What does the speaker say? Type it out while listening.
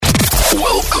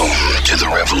to the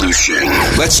revolution.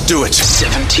 Let's do it.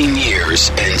 17 years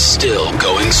and still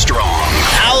going strong.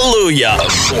 Hallelujah. A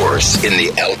force in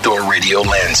the outdoor radio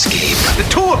landscape. The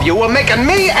two of you are making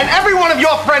me and every one of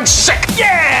your friends sick.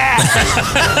 Yeah!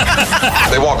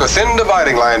 They walk a thin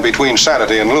dividing line between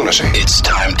sanity and lunacy. It's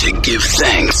time to give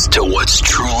thanks to what's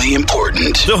truly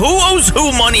important. So who owes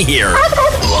who money here?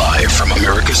 Live from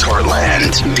America's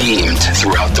heartland, beamed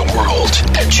throughout the world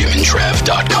at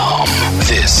jimandtrav.com.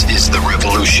 This is The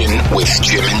Revolution with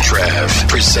Jim and Trav,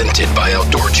 presented by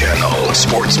Outdoor Channel,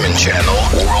 Sportsman Channel,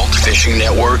 World Fishing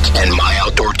Network, and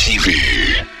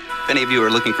MyOutdoorTV. If any of you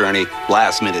are looking for any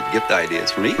last-minute gift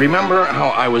ideas for me. Remember how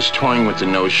I was toying with the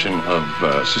notion of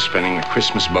suspending the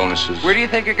Christmas bonuses? Where do you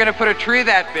think you're going to put a tree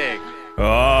that big?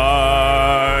 I'm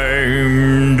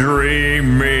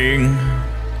dreaming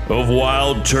of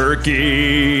wild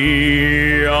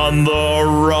turkey on the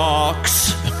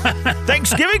rocks.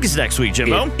 Thanksgiving is next week,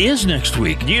 Jimbo. It is next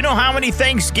week. Do you know how many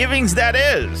Thanksgivings that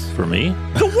is? For me?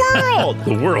 The world.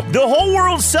 The world. The whole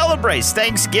world celebrates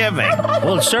Thanksgiving.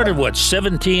 Well, it started,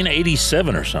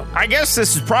 1787 or something? I guess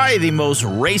this is probably the most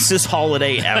racist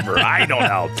holiday ever. I don't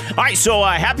know. All right, so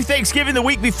happy Thanksgiving the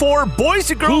week before.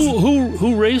 Boys and girls.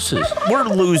 Who races? We're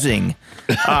losing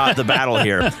the battle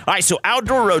here. All right, so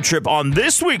outdoor road trip on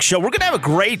this week's show. We're going to have a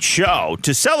great show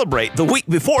to celebrate the week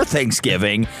before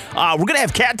Thanksgiving. We're going to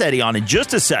have CatDaddy on in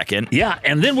just a second. Yeah,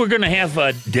 and then we're going to have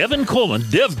Devin Coleman,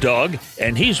 Dev Dog,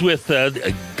 and he's with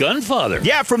Gunfather.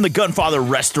 Yeah, from the Gunfather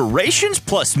Restorations,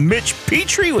 plus Mitch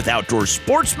Petrie with Outdoor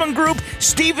Sportsman Group,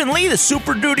 Stephen Lee, the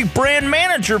Super Duty brand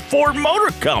manager, Ford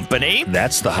Motor Company.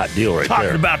 That's the hot deal right Talking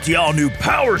there. about the all-new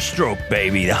Power Stroke,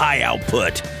 baby, the high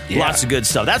output. Yeah. Lots of good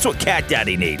stuff. That's what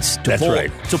CatDaddy needs to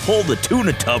pull the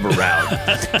tuna tub around.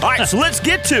 All right, so let's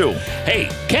get to Hey,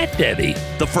 CatDaddy,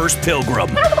 the first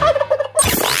pilgrim.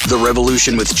 The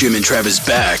Revolution with Jim and Trav is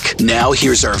back. Now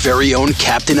here's our very own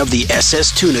captain of the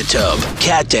SS Tuna Tub,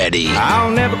 CatDaddy.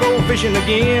 I'll never go fishing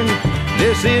again.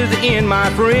 This is the end, my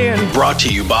friend. Brought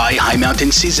to you by High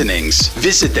Mountain Seasonings.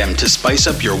 Visit them to spice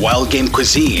up your wild game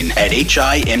cuisine at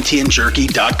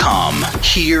himtnjerky.com.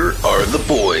 Here are the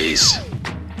boys.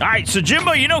 All right, so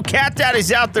Jimbo, you know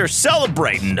CatDaddy's out there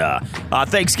celebrating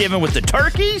Thanksgiving with the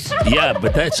turkeys? Yeah,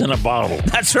 but that's in a bottle.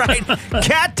 That's right.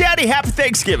 CatDaddy, happy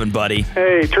Thanksgiving, buddy.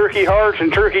 Hey, turkey hearts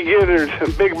and turkey gizzards,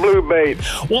 big blue bait.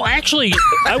 Well, actually,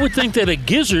 I would think that a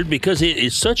gizzard, because it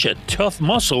is such a tough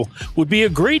muscle, would be a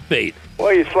great bait.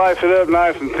 Well, you slice it up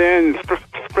nice and thin and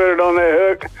spread it on that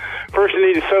hook. First, you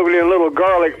need to soak it in a little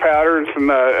garlic powder and some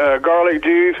garlic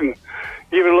juice and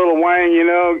give it a little wang,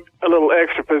 a little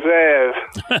extra pizzazz.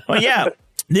 Well, yeah.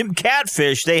 Them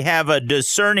catfish, they have a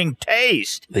discerning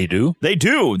taste. They do? They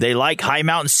do. They like High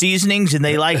Mountain seasonings, and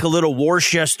they like a little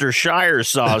Worcestershire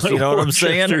sauce. You know what I'm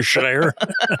saying? Worcestershire.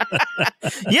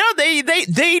 Yeah,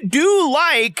 they do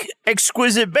like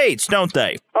exquisite baits, don't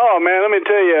they? Oh, man, let me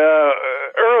tell you,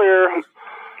 earlier,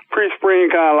 pre-spring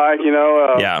kind of like,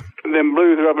 them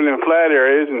blues are up in them flat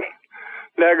areas, and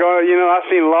I've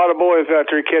seen a lot of boys out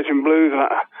there catching blues, and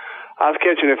I was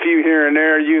catching a few here and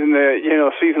there using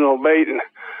the, seasonal bait. And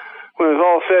when it was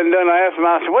all said and done, I asked them,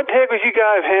 I said, what the heck was you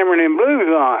guys hammering in blues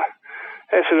on?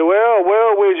 They said, well,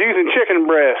 we was using chicken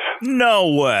breasts.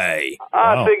 No way.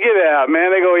 I said, get out, man.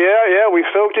 They go, yeah, we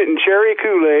soaked it in cherry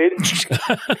Kool-Aid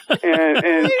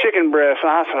and chicken breasts.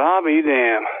 And I said, I'll be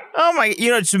damned. Oh, my,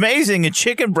 it's amazing. A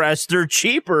chicken breast, they're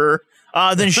cheaper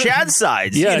than shad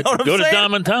sides. Yeah, you know what go I'm to saying?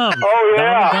 Dom and Tom. Oh,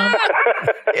 yeah. Dom.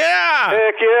 Yeah.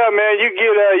 Heck yeah, man. You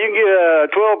can get a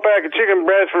 12-pack of chicken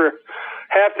breast for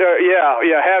half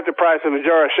the price of a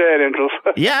jar of shad entrails.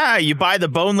 Yeah, you buy the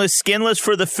boneless, skinless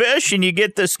for the fish, and you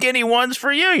get the skinny ones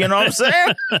for you. You know what I'm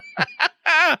saying?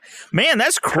 Man,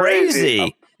 that's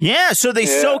crazy. Yeah, so they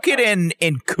soak it in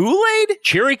Kool-Aid?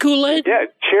 Cherry Kool-Aid? Yeah,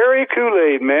 cherry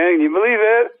Kool-Aid, man. Can you believe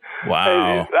that?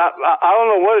 Wow. I don't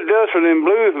know what it does for them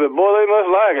blues, but boy, they must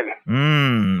like it.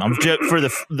 I'm just for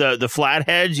the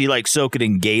flatheads, you like soak it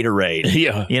in Gatorade.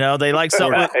 Yeah. They like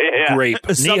something grape,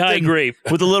 knee-high grape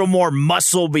with a little more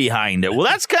muscle behind it. Well,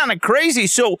 that's kind of crazy.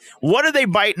 So, what are they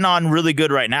biting on really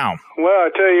good right now? Well,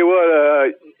 I tell you what,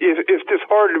 it's just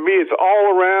hard to beat. It's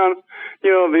all around.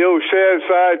 The old shad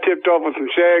side tipped off with some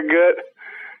shad gut,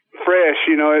 fresh.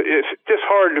 It's just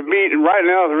hard to beat. And right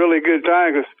now is a really good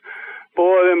time because,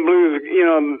 boy, them blues,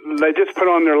 they just put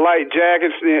on their light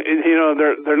jackets.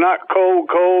 They're not cold,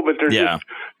 but they're just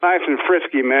nice and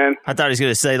frisky, man. I thought he was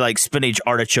going to say like spinach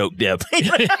artichoke dip.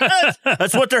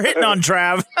 That's what they're hitting on,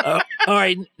 Trav. All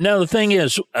right. Now, the thing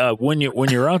is, when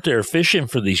you're out there fishing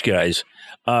for these guys,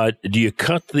 do you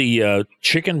cut the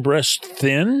chicken breast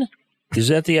thin? Is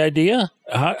that the idea?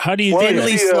 How do you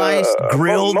thinly sliced,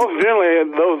 grilled? Most generally,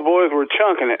 those boys were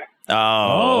chunking it.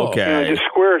 Oh, okay. Just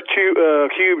square cube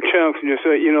chunks, and just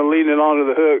leading it onto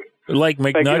the hook. Like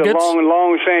McNuggets? They get a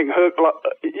long shank hook,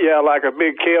 like a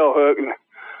big kale hook, and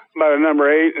about a number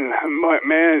 8, and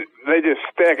man, they just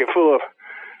stack it full of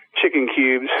chicken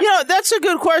cubes. That's a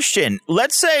good question.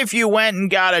 Let's say if you went and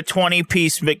got a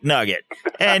 20-piece McNugget,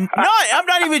 and no, I'm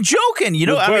not even joking. With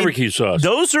barbecue sauce.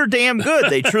 Those are damn good.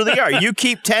 They truly are. You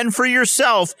keep 10 for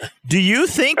yourself. Do you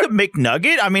think a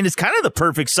McNugget? I mean, it's kind of the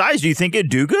perfect size. Do you think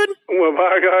it'd do good? Well,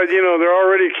 by God, they're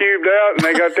already cubed out, and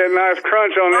they got that nice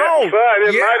crunch on that side.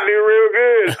 It might do real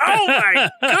good. Oh my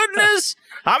goodness!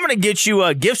 I'm going to get you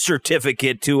a gift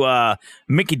certificate to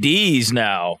Mickey D's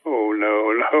now. Oh, no.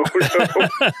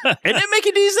 Isn't it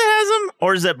Mickey D's that has them?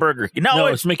 Or is that Burger King? No,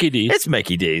 it's Mickey D's. It's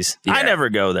Mickey D's. Yeah. I never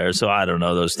go there, so I don't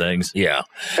know those things. Yeah.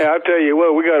 Hey, I'll tell you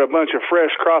what, we got a bunch of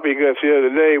fresh crappie guts the other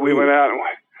day. We went out and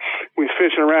we was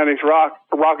fishing around these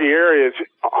rocky areas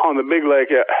on the big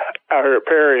lake out here at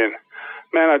Petrie. And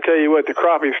man, I tell you what, the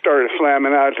crappie started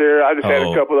slamming out there. I just had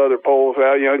a couple other poles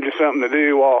out, just something to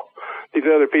do while these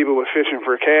other people was fishing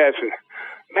for cats. And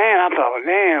man, I thought,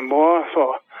 damn, boy.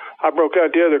 So I broke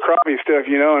out the other crappie stuff,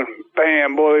 and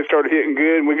bam, boy, they started hitting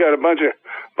good. And we got a bunch of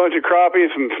crappie,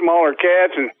 some smaller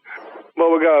cats, and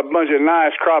we got a bunch of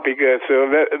nice crappie guts. So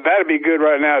that'd be good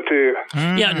right now too.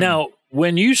 Yeah. Now,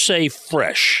 when you say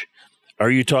fresh, are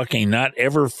you talking not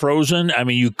ever frozen? I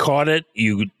mean, you caught it,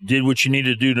 you did what you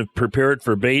needed to do to prepare it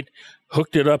for bait,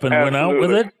 hooked it up, and went out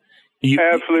with it?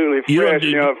 Absolutely fresh.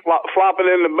 Flop it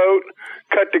in the boat,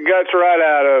 cut the guts right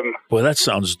out of them. Well, that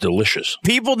sounds delicious.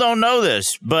 People don't know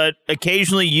this, but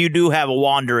occasionally you do have a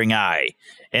wandering eye,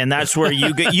 and that's where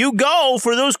you go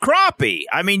for those crappie.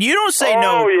 I mean, you don't say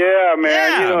no. Oh yeah,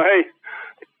 man. Yeah. Hey,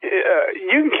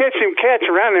 you can catch them cats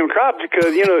around them crappies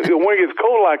because when it gets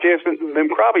cold like this, them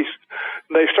crappies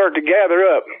they start to gather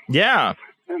up. Yeah.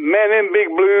 Man, them big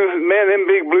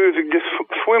blues are just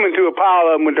swimming to a pile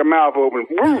of them with their mouth open.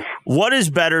 Woof. What is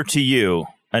better to you?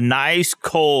 A nice,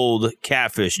 cold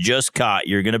catfish just caught,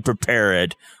 you're going to prepare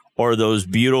it, or those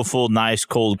beautiful, nice,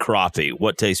 cold crappie?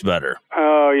 What tastes better?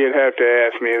 Oh, you'd have to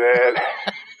ask me that.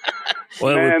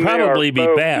 Well, it would probably be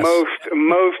bass.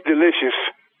 Most delicious.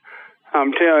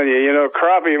 I'm telling you,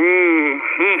 crappie,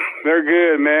 they're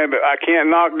good, man, but I can't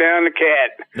knock down the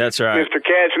cat. That's right. Mr.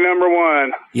 Cat's number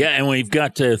 1. Yeah, and we've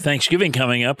got Thanksgiving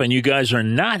coming up, and you guys are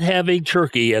not having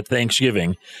turkey at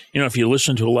Thanksgiving. If you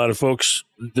listen to a lot of folks,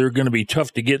 they're going to be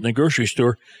tough to get in the grocery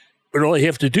store, but all you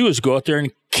have to do is go out there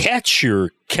and catch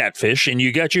your catfish, and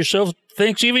you got yourself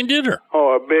Thanksgiving dinner.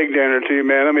 Oh, a big dinner, too,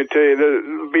 man. Let me tell you,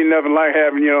 there'll be nothing like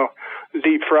having,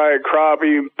 deep-fried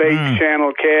crappie, baked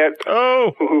channel cat.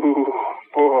 Oh.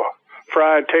 Ooh,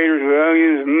 fried taters with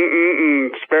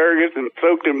onions, asparagus, and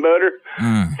soaked in butter.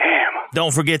 Damn.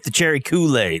 Don't forget the cherry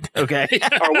Kool-Aid, okay?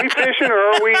 Are we fishing or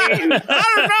are we eating? I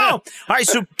don't know. All right,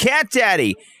 so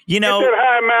CatDaddy, Get that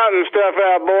high mountain stuff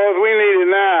out, boys. We need it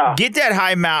now. Get that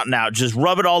high mountain out. Just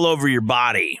rub it all over your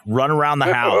body. Run around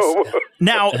the house.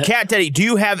 Now, CatDaddy, do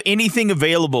you have anything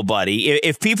available, buddy?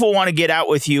 If people want to get out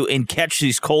with you and catch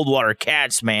these cold water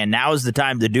cats, man, now is the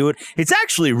time to do it. It's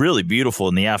actually really beautiful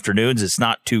in the afternoons. It's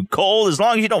not too cold as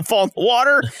long as you don't fall in the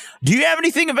water. Do you have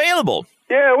anything available?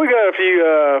 Yeah, we got a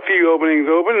few openings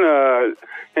open.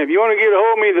 If you want to get a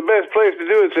hold of me, the best place to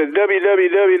do it is at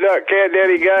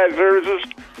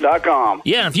www.catdaddyguideservices.com.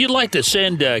 Yeah, if you'd like to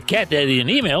send CatDaddy an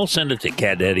email, send it to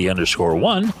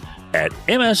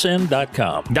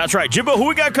catdaddy_1@msn.com. That's right. Jimbo, who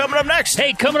we got coming up next?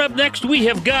 Hey, coming up next, we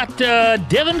have got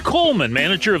Devin Coleman,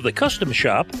 manager of the Custom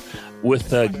Shop, with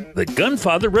the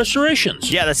Gunfather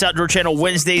Restorations. Yeah, that's Outdoor Channel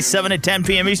Wednesdays, 7 to 10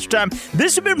 p.m. Eastern Time.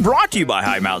 This has been brought to you by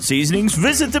High Mount Seasonings.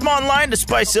 Visit them online to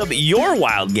spice up your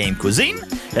wild game cuisine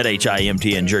at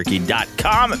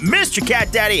HIMTNJerky.com. Mr.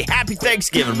 Cat Daddy, happy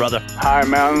Thanksgiving, brother. High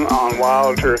Mountain on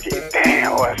wild turkey.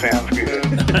 Damn, that sounds good.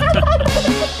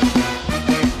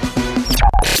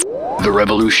 The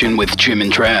Revolution with Jim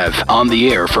and Trav, on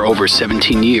the air for over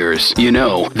 17 years.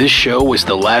 This show was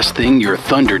the last thing your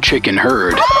thunder chicken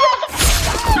heard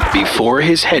before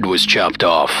his head was chopped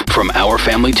off. From our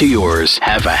family to yours,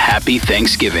 have a happy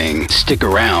Thanksgiving. Stick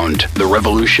around. The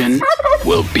Revolution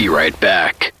will be right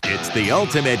back. It's the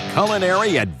ultimate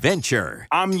culinary adventure.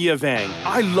 I'm Yavang.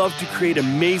 I love to create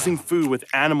amazing food with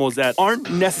animals that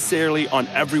aren't necessarily on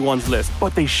everyone's list,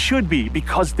 but they should be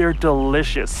because they're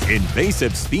delicious.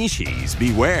 Invasive species,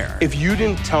 beware. If you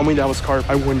didn't tell me that was carp,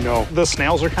 I wouldn't know. The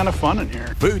snails are kind of fun in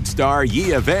here. Food star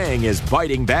Yavang is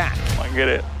biting back. I get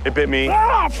it. It bit me.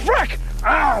 Ah, frick!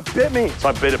 Ah, it bit me. So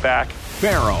I bit it back.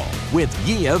 Feral with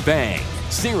Yavang.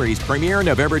 Series premiere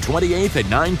November 28th at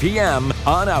 9 p.m.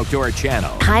 on Outdoor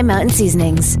Channel. High Mountain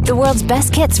Seasonings, the world's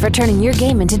best kits for turning your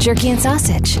game into jerky and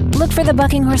sausage. Look for the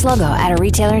Bucking Horse logo at a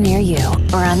retailer near you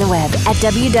or on the web at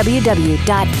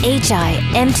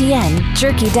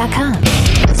www.himtnjerky.com.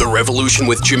 The Revolution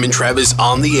with Jim and Trav is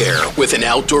on the air with an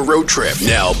outdoor road trip.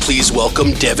 Now, please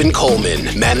welcome Devin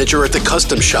Coleman, manager at the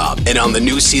Custom Shop, and on the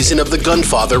new season of the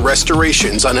Gunfather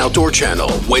Restorations on Outdoor Channel,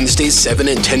 Wednesdays 7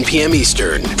 and 10 p.m.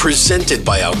 Eastern. Presented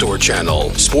by Outdoor Channel,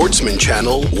 Sportsman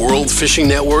Channel, World Fishing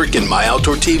Network, and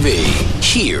MyOutdoorTV.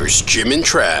 Here's Jim and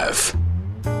Trav.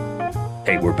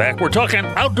 Hey, we're back. We're talking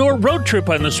outdoor road trip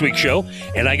on this week's show.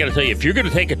 And I got to tell you, if you're going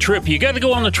to take a trip, you got to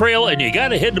go on the trail and you got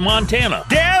to head to Montana.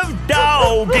 Dev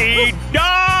Doggy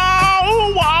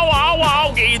Dog! Wow, wow,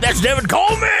 wow. That's Devin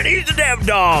Coleman. He's the Dev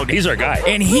Dog. He's our guy.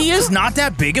 And he is not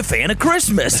that big a fan of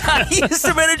Christmas. He is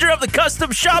the manager of the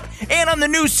Custom Shop and on the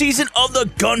new season of the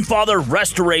Gunfather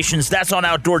Restorations. That's on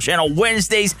Outdoor Channel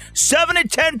Wednesdays, 7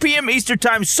 and 10 p.m. Eastern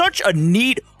Time. Such a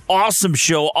neat, awesome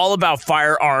show all about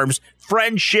firearms,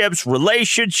 friendships,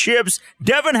 relationships.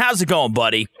 Devin, how's it going,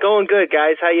 buddy? Going good,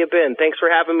 guys. How you been? Thanks for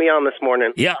having me on this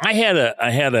morning. Yeah, I had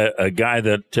a guy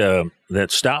that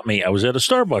stopped me. I was at a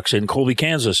Starbucks in Colby,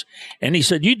 Kansas, and he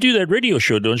said, "You do that radio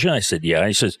show, don't you?" I said, "Yeah."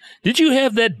 He says, "Did you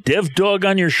have that Dev Dog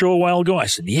on your show a while ago?" I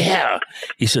said, "Yeah."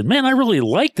 He said, "Man, I really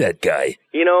like that guy."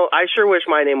 You know, I sure wish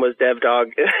my name was Dev Dog.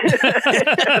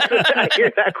 I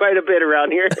hear that quite a bit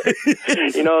around here.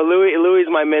 You know, Louie's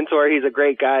my mentor. He's a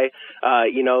great guy.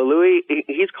 You know, Louie,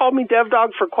 he's called me Dev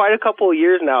Dog for quite a couple of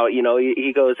years now. You know,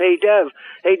 he goes, "Hey, Dev,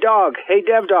 hey, dog, hey,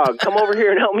 Dev Dog, come over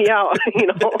here and help me out." You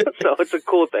know, so it's a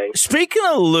cool thing. Speaking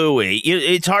of Louie,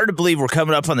 it's hard to believe we're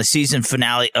coming up on the season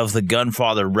finale of the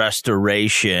Gunfather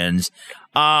Restorations.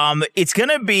 It's going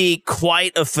to be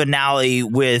quite a finale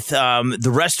with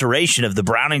the restoration of the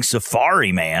Browning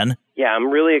Safari, man. Yeah, I'm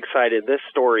really excited. This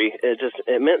story,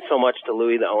 it meant so much to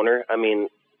Louie, the owner. I mean,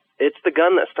 it's the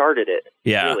gun that started it.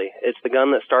 Yeah. Really. It's the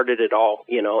gun that started it all,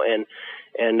 you know, and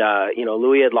you know,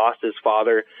 Louie had lost his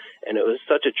father, and it was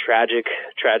such a tragic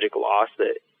loss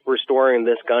that restoring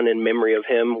this gun in memory of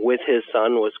him with his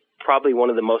son was probably one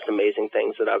of the most amazing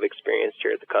things that I've experienced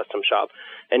here at the Custom Shop.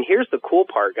 And here's the cool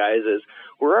part, guys, is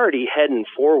we're already heading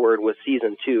forward with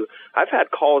season 2. I've had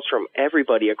calls from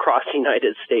everybody across the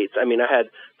United States. I mean, I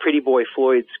had Pretty Boy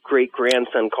Floyd's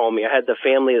great-grandson call me. I had the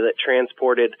family that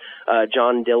transported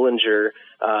John Dillinger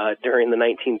during the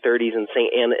 1930s in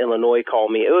St. Anne, Illinois, call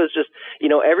me. It was just, you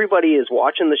know, everybody is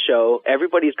watching the show.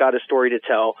 Everybody's got a story to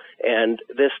tell, and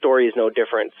this story is no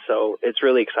different. So it's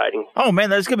really exciting. Oh, man,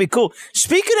 that's going to be cool.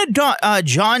 Speaking of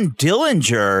John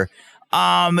Dillinger,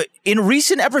 in a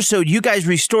recent episode, you guys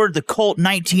restored the Colt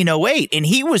 1908, and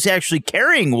he was actually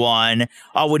carrying one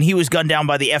when he was gunned down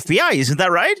by the FBI. Isn't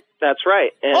that right? That's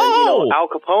right. And you know, Al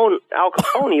Capone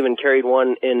even carried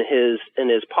one in his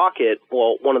pocket.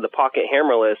 Well, one of the pocket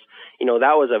hammerless. You know,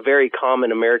 that was a very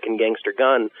common American gangster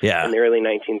gun in the early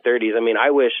 1930s. I mean,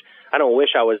 I don't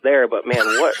wish I was there, but man,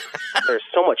 there's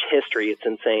so much history. It's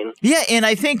insane. Yeah, and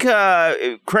I think,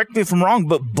 correct me if I'm wrong,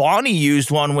 but Bonnie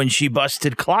used one when she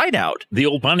busted Clyde out. The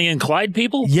old Bonnie and Clyde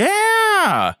people?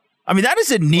 Yeah. I mean, that is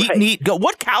a neat gun.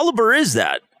 What caliber is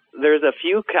that? There's a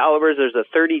few calibers. There's a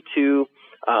 32,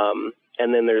 and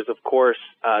then there's, of course,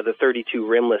 the 32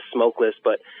 rimless, smokeless.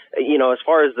 But, you know, as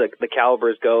far as the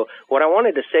calibers go, what I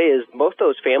wanted to say is both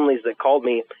those families that called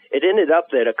me, it ended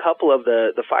up that a couple of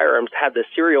the firearms had the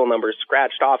serial numbers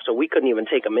scratched off, so we couldn't even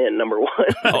take them in, number one.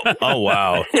 Oh,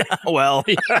 wow. Well,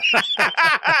 yeah,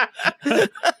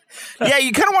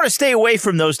 you kind of want to stay away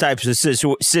from those types of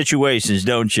situations,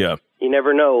 don't you? You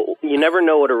never know. You never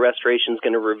know what a restoration is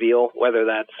going to reveal, whether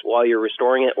that's while you're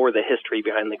restoring it or the history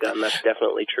behind the gun. That's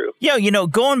definitely true. Yeah, you know,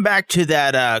 going back to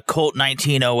that Colt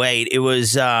 1908, it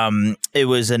was a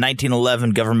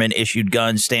 1911 government-issued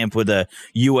gun stamped with a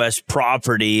U.S.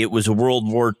 property. It was a World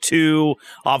War II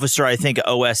officer, I think,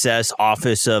 OSS,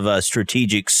 Office of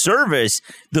Strategic Service.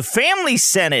 The family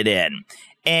sent it in.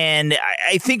 And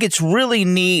I think it's really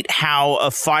neat how a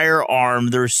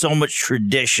firearm, there's so much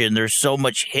tradition, there's so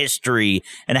much history,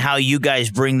 and how you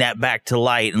guys bring that back to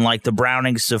light, and like the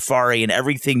Browning Safari and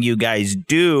everything you guys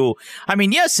do. I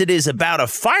mean, yes, it is about a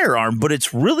firearm, but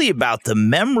it's really about the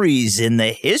memories and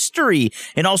the history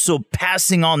and also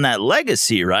passing on that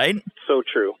legacy, right? So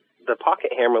true. The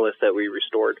pocket hammerless that we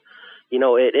restored, you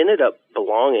know, it ended up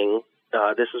belonging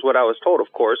this is what I was told,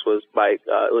 of course, was by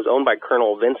it was owned by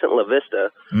Colonel Vincent LaVista,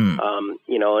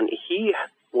 you know, and he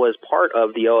was part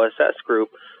of the OSS group,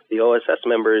 the OSS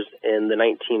members in the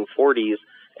 1940s,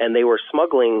 and they were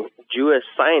smuggling Jewish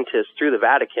scientists through the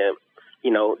Vatican,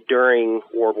 you know, during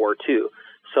World War II.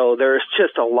 So there's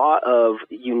just a lot of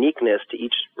uniqueness to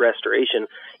each restoration.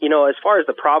 You know, as far as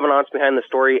the provenance behind the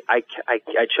story, I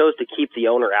chose to keep the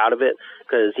owner out of it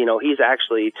because, you know, he's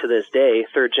actually, to this day,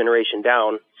 third generation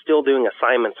down, still doing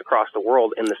assignments across the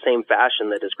world in the same fashion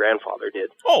that his grandfather did.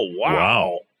 Oh,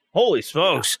 wow. Holy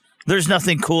smokes. There's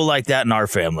nothing cool like that in our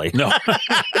family. No.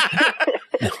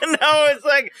 No, it's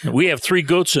like... We have 3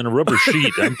 goats and a rubber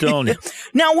sheet, I'm telling you.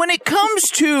 Now, when it comes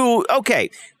to,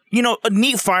 okay, you know, a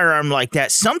neat firearm like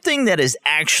that, something that is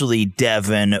actually,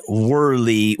 Devin,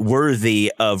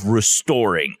 worthy of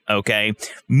restoring, okay?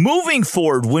 Moving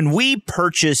forward, when we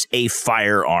purchase a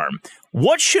firearm,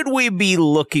 what should we be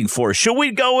looking for? Should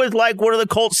we go with, like, one of the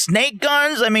Colt snake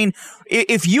guns? I mean,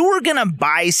 if you were going to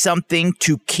buy something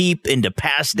to keep and to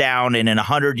pass down, and in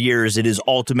 100 years it is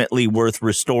ultimately worth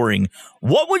restoring,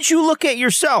 what would you look at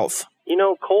yourself? You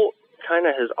know, Colt kind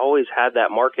of has always had that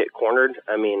market cornered.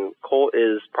 I mean, Colt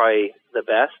is probably the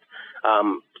best.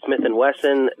 Smith &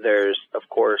 Wesson, there's, of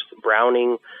course,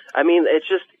 Browning. I mean, it's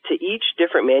just to each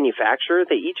different manufacturer,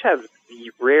 they each have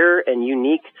rare and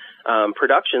unique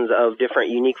productions of different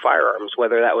unique firearms,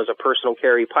 whether that was a personal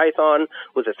carry Python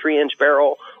with a 3-inch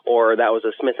barrel or that was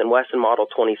a Smith & Wesson Model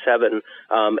 27.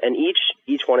 And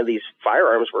each one of these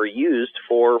firearms were used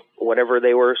for whatever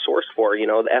they were sourced for. You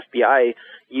know, the FBI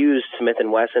used Smith &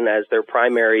 Wesson as their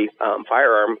primary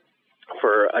firearm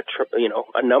for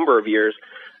a number of years.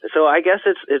 So I guess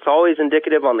it's always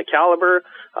indicative on the caliber,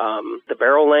 the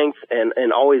barrel length,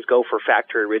 and always go for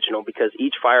factory original because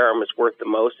each firearm is worth the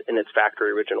most in its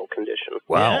factory original condition.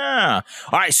 Wow. Yeah.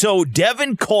 All right, so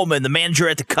Devin Coleman, the manager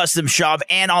at the Custom Shop,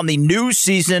 and on the new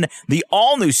season, the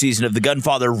all-new season of the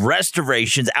Gunfather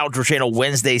Restorations, Outdoor Channel,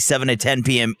 Wednesday, 7 to 10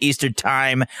 p.m. Eastern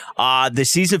Time. The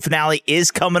season finale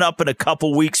is coming up in a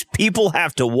couple weeks. People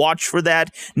have to watch for that.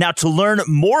 Now, to learn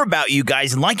more about you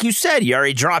guys, and like you said, you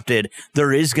already dropped it,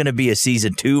 there is going to be a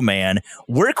season 2, man.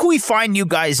 Where can we find you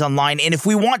guys online? And if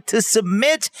we want to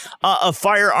submit a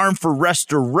firearm for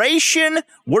restoration,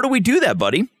 where do we do that,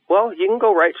 buddy? Well, you can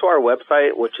go right to our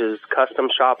website, which is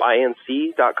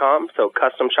customshopinc.com, so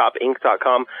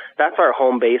customshopinc.com. That's our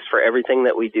home base for everything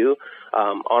that we do.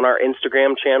 On our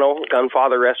Instagram channel,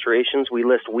 Gunfather Restorations, we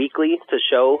list weekly to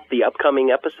show the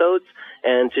upcoming episodes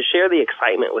and to share the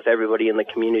excitement with everybody in the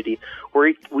community.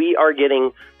 We are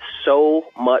getting so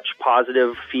much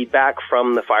positive feedback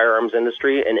from the firearms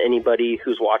industry and anybody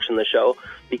who's watching the show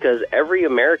because every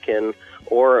American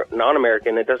or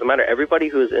non-American, it doesn't matter, everybody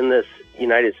who is in this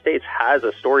United States has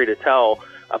a story to tell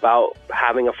about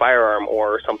having a firearm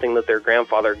or something that their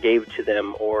grandfather gave to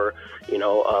them, or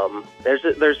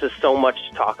there's just so much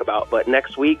to talk about. But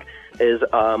next week is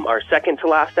our second to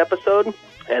last episode,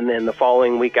 and then the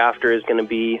following week after is going to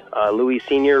be Louis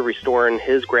Sr. restoring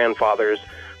his grandfather's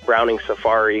Browning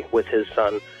Safari with his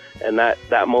son. And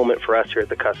that moment for us here at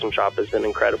the Custom Shop has been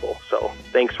incredible. So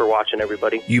thanks for watching,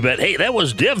 everybody. You bet. Hey, that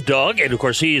was Dev Dog. And, of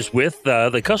course, he is with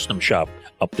the Custom Shop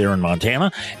up there in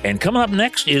Montana. And coming up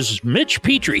next is Mitch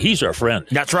Petrie. He's our friend.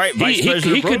 That's right. Vice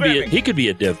President of Programming. He could be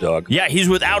a Dev Dog. Yeah, he's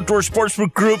with Outdoor Sportsman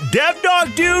Group. Dev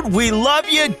Dog, dude, we love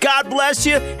you. God bless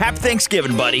you. Happy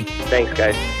Thanksgiving, buddy. Thanks,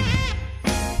 guys.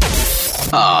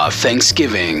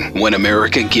 Thanksgiving, when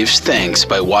America gives thanks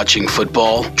by watching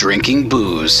football, drinking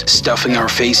booze, stuffing our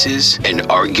faces, and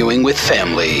arguing with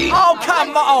family. Oh,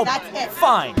 come on.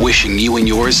 Fine. Wishing you and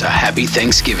yours a happy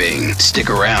Thanksgiving. Stick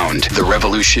around. The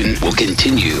revolution will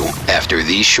continue after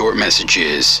these short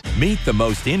messages. Meet the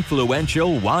most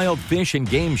influential wild fish and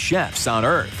game chefs on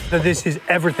Earth. This is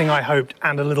everything I hoped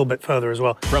and a little bit further as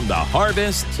well. From the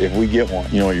harvest. If we get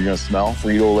one, you know what you're going to smell?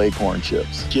 Frito-Lay corn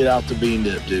chips. Get out the bean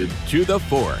dip, dude. To the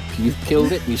fork. You've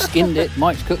killed it, you skinned it,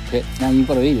 Mike's cooked it, now you've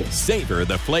got to eat it. Savor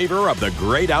the flavor of the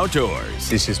great outdoors.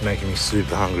 This is making me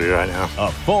super hungry right now.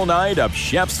 A full night of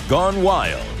chefs gone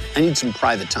wild. I need some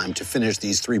private time to finish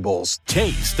these 3 bowls.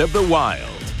 Taste of the Wild.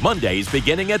 Mondays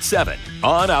beginning at 7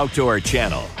 on Outdoor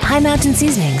Channel. High Mountain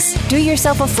Seasonings. Do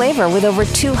yourself a flavor with over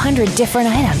 200 different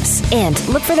items. And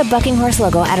look for the Bucking Horse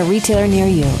logo at a retailer near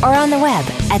you or on the web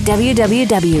at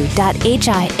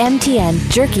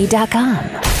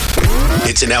www.himtnjerky.com.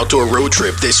 It's an outdoor road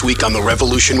trip this week on The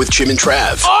Revolution with Jim and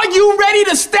Trav. Are you ready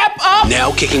to step up?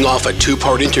 Now kicking off a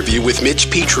 2-part interview with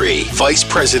Mitch Petrie, Vice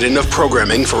President of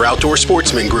Programming for Outdoor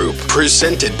Sportsman Group,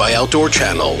 presented by Outdoor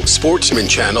Channel, Sportsman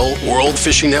Channel, World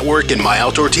Fishing Network, and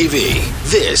MyOutdoorTV.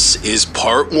 This is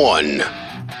Part 1.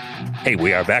 Hey,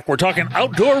 we are back. We're talking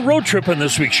outdoor road trip on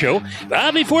this week's show.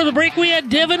 Before the break, we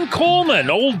had Devin Coleman,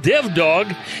 old Dev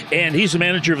Dog, and he's the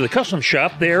manager of the Custom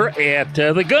Shop there at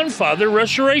the Gunfather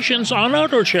Restorations on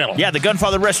Outdoor Channel. Yeah, the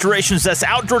Gunfather Restorations, that's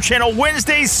Outdoor Channel,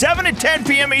 Wednesdays, 7 to 10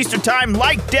 p.m. Eastern Time.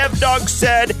 Like Dev Dog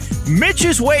said, Mitch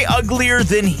is way uglier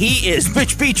than he is.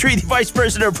 Mitch Petrie, the Vice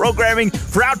President of Programming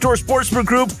for Outdoor Sportsman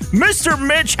Group. Mr.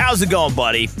 Mitch, how's it going,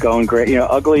 buddy? Going great. You know,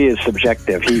 ugly is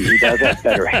subjective. He does have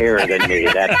better hair than me.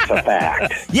 That's a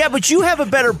fact. Yeah, but you have a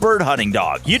better bird hunting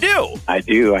dog. You do. I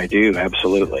do.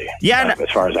 Absolutely. Yeah.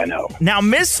 As far as I know. Now,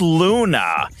 Miss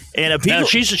Luna, and now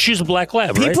she's a black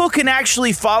lab, right? People can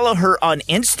actually follow her on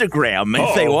Instagram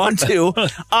if they want to.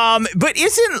 But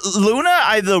isn't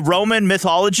Luna the Roman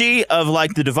mythology of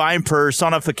like the divine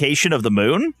personification of the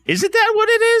moon? Isn't that what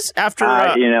it is? After I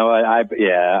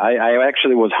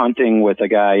actually was hunting with a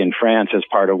guy in France as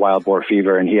part of Wild Boar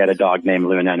Fever, and he had a dog named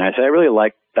Luna, and I said I really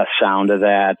like the sound of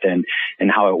that and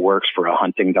how it works for a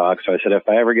hunting dog. So I said if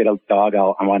I ever get a dog,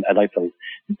 I'd like to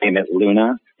name it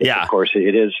Luna. Yeah. Of course,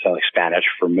 it is like Spanish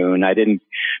for moon.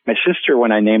 My sister,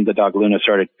 when I named the dog Luna,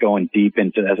 started going deep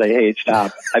into that. I was like, hey,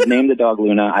 stop. I've named the dog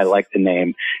Luna. I like the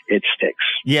name. It sticks.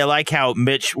 Yeah, like how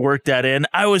Mitch worked that in.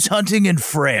 I was hunting in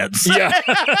France. Yeah.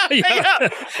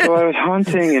 So I was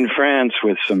hunting in France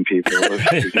with some people,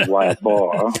 wild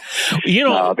boar.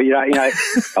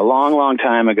 A long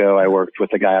time ago, I worked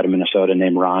with a guy out of Minnesota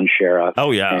named Ron Shera.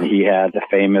 Oh, yeah. And he had the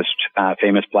famous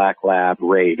black lab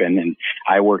Raven, and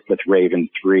I worked with Raven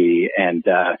 3. And,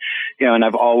 and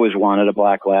I've always wanted a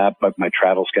black lab, but my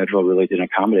travel schedule really didn't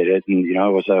accommodate it. And, it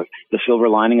was the silver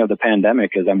lining of the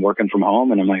pandemic is I'm working from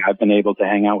home, and I'm like, I've been able to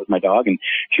hang out with my dog, and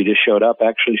she just showed up.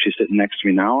 Actually, she's sitting next to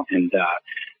me now, and,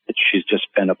 she's just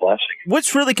been a blessing.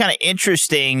 What's really kind of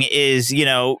interesting is,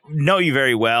 know you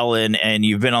very well, and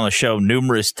you've been on the show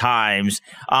numerous times.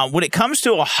 When it comes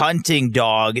to a hunting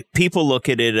dog, people look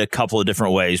at it a couple of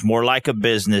different ways, more like a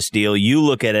business deal. You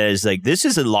look at it as like, this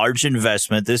is a large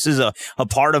investment. This is a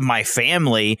part of my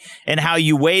family, and how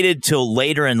you waited till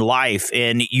later in life,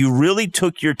 and you really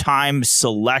took your time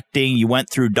selecting. You went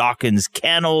through Dawkins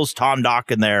Kennels, Tom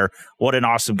Dawkins there. What an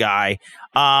awesome guy.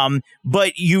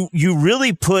 But you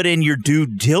really put in your due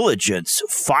diligence,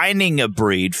 finding a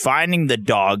breed, finding the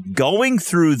dog, going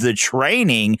through the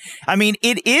training. I mean,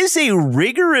 it is a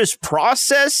rigorous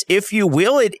process, if you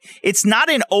will. It's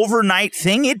not an overnight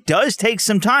thing. It does take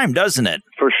some time, doesn't it?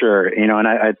 For sure. And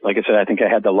I like I said, I think I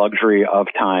had the luxury of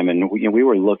time, and we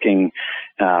were looking,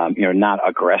 not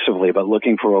aggressively, but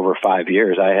looking for over 5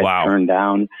 years. I had turned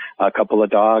down a couple of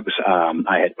dogs.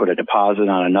 I had put a deposit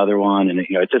on another one, and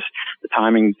the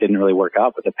timing didn't really work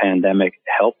out, but the pandemic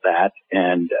helped that.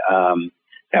 And,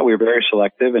 we were very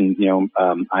selective, and,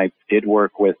 I did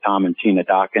work with Tom and Tina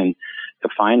Dawkins to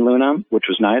find Luna, which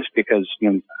was nice because,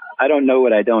 I don't know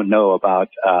what I don't know about,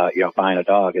 buying a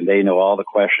dog, and they know all the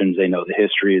questions. They know the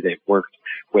history. They've worked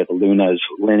with Luna's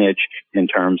lineage in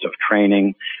terms of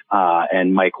training.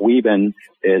 And Mike Wieben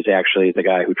is actually the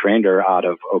guy who trained her out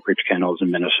of Oak Ridge Kennels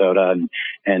in Minnesota.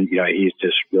 And he's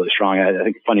just really strong. I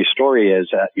think a funny story is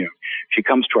that, she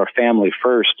comes to our family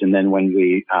first. And then when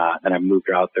then I moved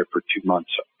her out there for 2 months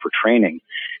for training,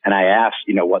 and I asked,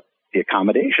 what the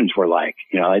accommodations were like.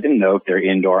 I didn't know if they're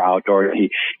indoor, outdoor.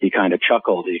 He kind of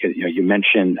chuckled because, you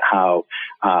mentioned how,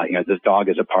 this dog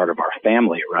is a part of our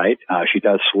family, right? She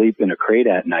does sleep in a crate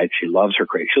at night. She loves her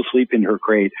crate. She'll sleep in her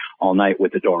crate all night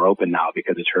with the door open now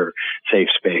because it's her safe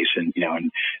space, and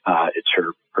it's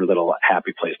her little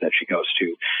happy place that she goes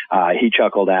to. He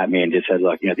chuckled at me and just said,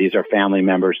 look, these are family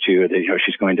members too.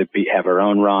 She's going to have her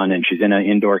own run, and she's in an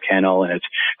indoor kennel, and it's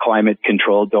climate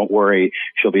controlled. Don't worry,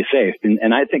 she'll be safe.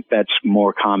 And I think that's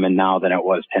more common now than it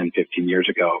was 10, 15 years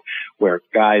ago, where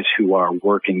guys who are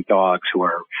working dogs who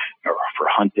are for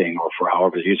hunting or for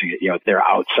however they're using it, they're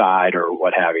outside or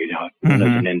what have you, as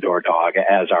an indoor dog,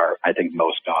 as are, I think,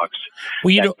 most dogs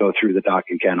that go through the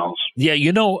Dawkins Kennels. Yeah,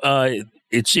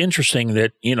 it's interesting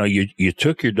that, you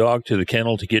took your dog to the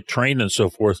kennel to get trained and so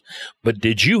forth, but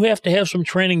did you have to have some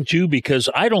training too? Because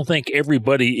I don't think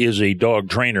everybody is a dog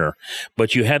trainer,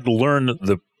 but you had to learn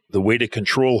the way to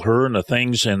control her and the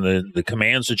things and the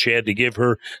commands that you had to give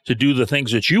her to do the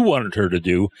things that you wanted her to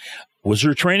do. Was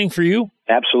there training for you?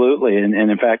 Absolutely. And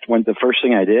in fact, the first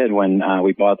thing I did when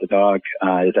we bought the dog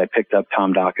is I picked up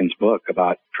Tom Dawkins' book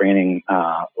about training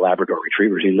Labrador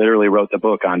retrievers. He literally wrote the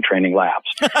book on training labs.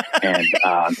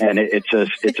 And it's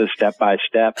a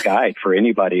step-by-step guide for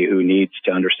anybody who needs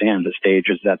to understand the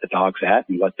stages that the dog's at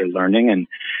and what they're learning. And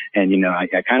I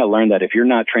kind of learned that if you're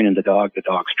not training the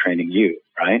dog's training you,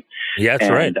 right? Yeah,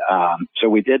 that's right. So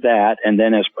we did that, and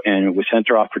then we sent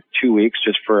her off for 2 weeks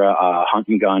just for a hunt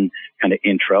and gun kind of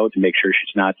intro to make sure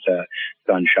she's not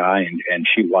gun shy, and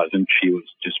she wasn't. She was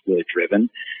just really driven.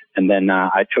 And then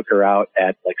I took her out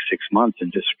at like 6 months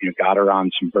and just got her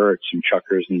on some birds, some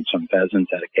chuckers and some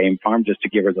pheasants at a game farm just to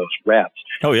give her those reps.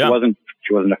 Oh yeah.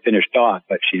 She wasn't a finished dog,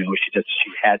 but she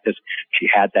had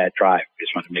that drive. We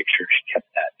just wanted to make sure she kept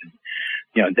that. And,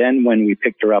 then when we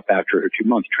picked her up after her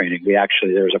 2-month training,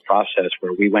 there was a process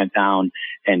where we went down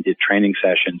and did training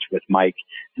sessions with Mike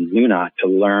and Luna to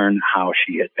learn how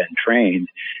she had been trained.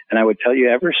 And I would tell you,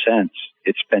 ever since,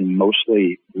 it's been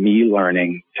mostly me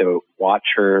learning to watch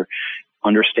her,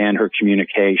 understand her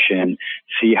communication,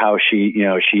 see how she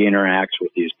interacts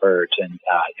with these birds. And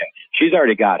she's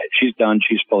already got it. She's done.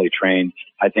 She's fully trained.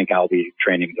 I think I'll be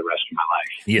training the rest of my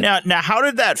life. Yeah. Now, how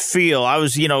did that feel? I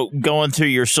was, going through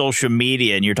your social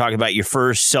media, and you're talking about your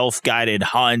first self-guided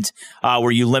hunt where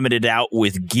you limited out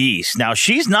with geese. Now,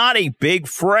 she's not a big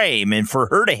frame, and for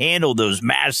her to handle those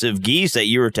massive geese that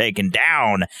you were taking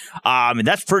down,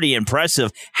 that's pretty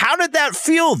impressive. How did that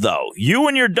feel, though? You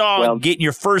and your dog getting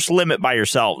your first limit by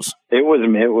yourselves. It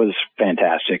was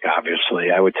fantastic,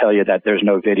 obviously. I would tell you that there's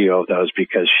no video of those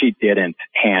because she didn't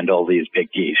handle these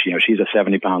big geese. She's a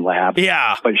 70-pound lab.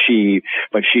 Yeah. But she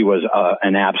was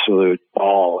an absolute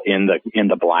ball in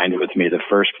the blind with me. The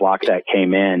first flock that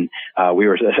came in, we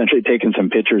were essentially taking some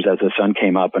pictures as the sun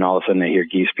came up, and all of a sudden I hear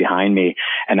geese behind me,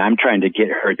 and I'm trying to get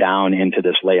her down into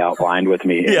this layout blind with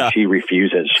me, and she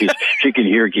refuses. She can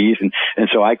hear geese, and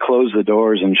so I close the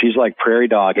doors, and she's like prairie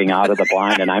dogging out of the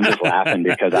blind, and I'm just laughing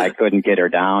because I couldn't get her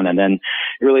down. And then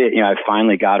really, I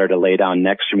finally got her to lay down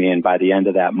next to me. And by the end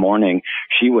of that morning,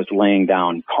 she was laying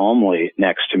down calmly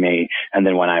next to me. And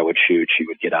then when I would shoot, she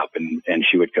would get up and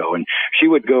she would go. And she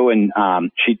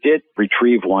did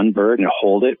retrieve one bird and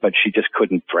hold it, but she just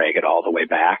couldn't drag it all the way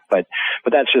back. But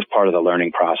that's just part of the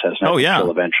learning process. And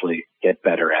she'll eventually get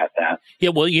better at that. Yeah,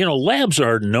 well, labs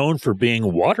are known for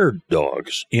being water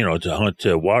dogs, to hunt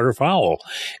waterfowl.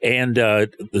 And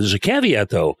there's a caveat,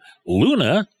 though.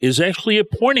 Luna is actually a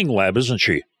pointing lab, isn't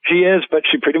she? She is, but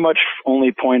she pretty much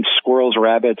only points squirrels,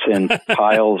 rabbits, and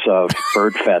piles of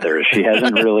bird feathers. She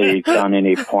hasn't really done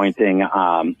any pointing.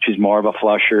 She's more of a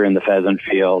flusher in the pheasant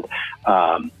field,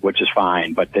 which is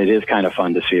fine, but it is kind of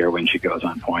fun to see her when she goes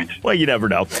on point. Well, you never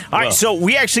know. All right, so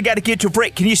we actually got to get to a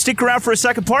break. Can you stick around for a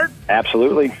second part?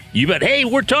 Absolutely. You bet. Hey,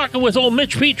 we're talking with old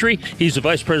Mitch Petrie. He's the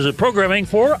Vice President of Programming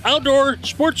for Outdoor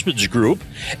Sportsman's Group,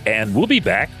 and we'll be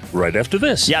back right after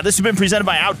this. Yeah, this has been presented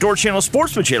by Outdoor Channel,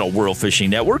 Sportsman Channel, World Fishing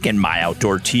Network, and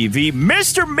MyOutdoorTV.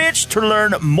 Mr. Mitch, to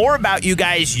learn more about you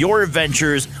guys, your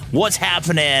adventures, what's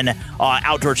happening,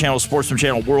 Outdoor Channel, Sportsman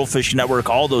Channel, World Fishing Network,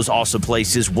 all those awesome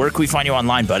places. Where can we find you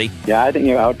online, buddy? Yeah, I think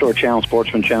Outdoor Channel,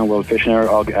 Sportsman Channel, World Fishing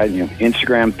Network,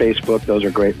 Instagram, Facebook, those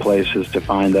are great places to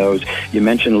find those. You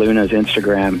mentioned Luna's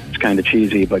Instagram. It's kind of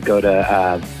cheesy, but go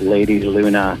to Lady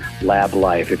Luna Lab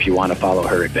Life if you want to follow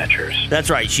her adventures. That's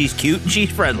right. She's cute and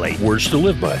she's friendly. Words to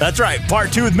live by. That's right.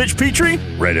 Part 2 with Mitch Petrie.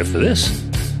 Right after this.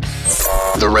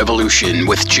 The Revolution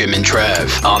with Jim and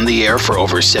Trav. On the air for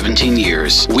over 17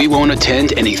 years. We won't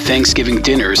attend any Thanksgiving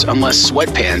dinners unless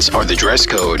sweatpants are the dress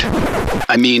code.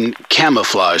 I mean,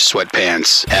 camouflage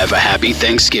sweatpants. Have a happy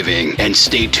Thanksgiving and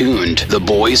stay tuned. The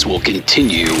boys will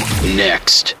continue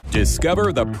next.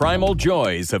 Discover the primal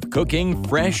joys of cooking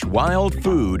fresh, wild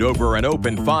food over an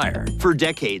open fire. For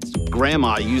decades,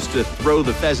 Grandma used to throw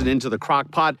the pheasant into the crock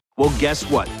pot. Well, guess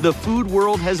what? The food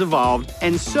world has evolved,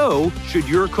 and so should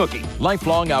your cooking.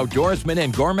 Lifelong outdoorsman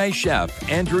and gourmet chef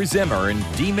Andrew Zimmern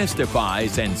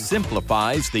demystifies and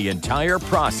simplifies the entire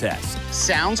process.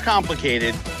 Sounds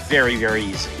complicated, very, very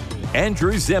easy.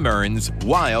 Andrew Zimmern's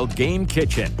Wild Game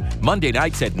Kitchen, Monday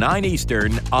nights at 9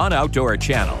 Eastern on Outdoor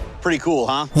Channel. Pretty cool,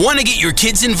 huh? Want to get your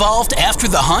kids involved after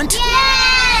the hunt?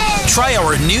 Yay! Try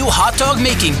our new hot dog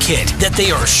making kit that they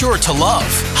are sure to love.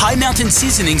 High Mountain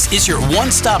Seasonings is your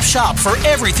one-stop shop for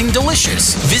everything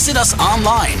delicious. Visit us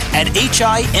online at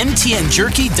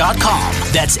himtnjerky.com.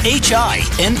 That's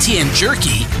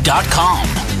himtnjerky.com.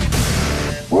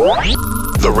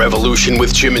 The Revolution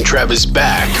with Jim and Trav is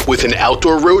back with an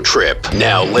outdoor road trip.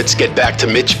 Now let's get back to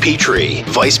Mitch Petrie,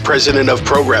 Vice President of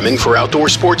Programming for Outdoor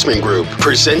Sportsman Group,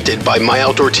 presented by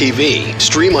MyOutdoorTV.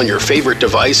 Stream on your favorite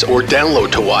device or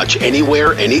download to watch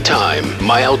anywhere, anytime.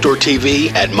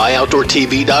 MyOutdoorTV at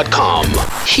MyOutdoorTV.com.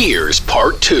 Here's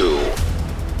part 2.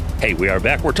 Hey, we are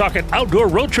back. We're talking outdoor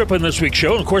road trip on this week's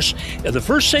show. And, of course, in the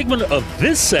first segment of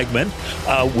this segment,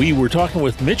 we were talking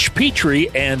with Mitch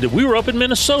Petrie, and we were up in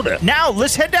Minnesota. Now,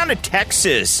 let's head down to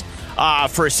Texas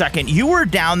for a second. You were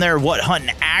down there,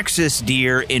 hunting axis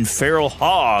deer in feral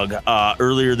hog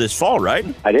earlier this fall, right?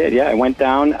 I did, yeah. I went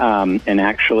down and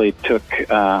actually took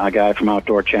a guy from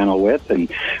Outdoor Channel with, and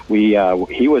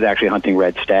he was actually hunting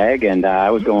red stag, and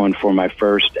I was going for my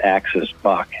first axis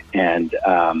buck. And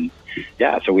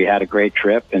so we had a great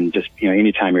trip, and just,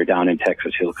 anytime you're down in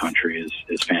Texas Hill Country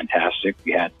is fantastic.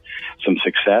 We had some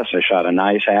success. I shot a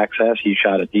nice axis. He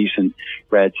shot a decent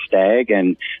red stag,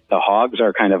 and the hogs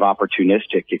are kind of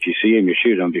opportunistic. If you see them, you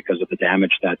shoot them because of the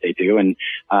damage that they do. And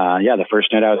the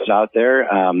first night I was out there,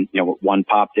 one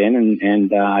popped in,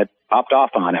 and I popped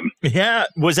off on him. Yeah.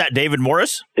 Was that David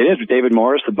Morris? It is David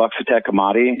Morris, the Buxatech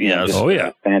Amati. Yes.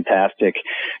 Fantastic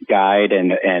guide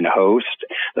and host.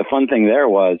 The fun thing there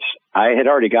was I had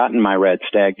already gotten my red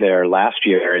stag there last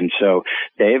year, and so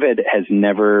David has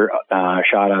never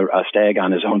shot a stag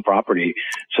on his own property.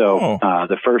 So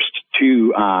the first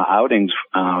two outings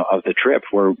of the trip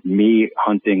were me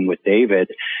hunting with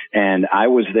David, and I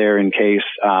was there in case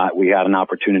we had an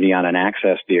opportunity on an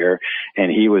access deer,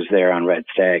 and he was there on red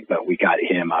stag, but we got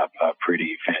him a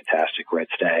pretty fantastic red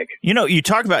stag. You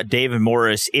talk about David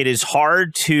Morris. It is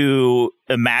hard to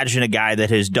imagine a guy that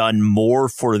has done more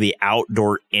for the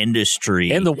outdoor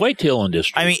industry and the whitetail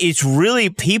industry. I mean, it's really,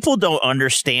 people don't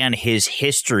understand his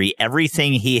history,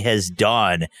 everything he has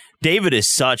done. David is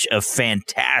such a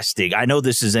fantastic, I know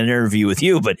this is an interview with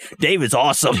you, but David's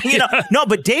awesome.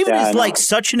 But David is like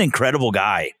such an incredible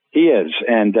guy. He is,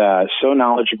 and so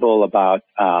knowledgeable about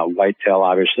whitetail,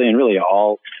 obviously, and really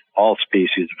all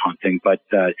species of hunting, but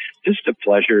just a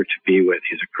pleasure to be with.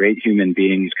 He's a great human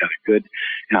being. He's got a good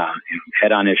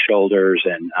head on his shoulders,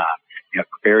 and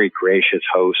very gracious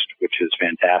host, which is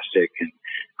fantastic. And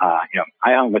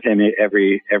I hunt with him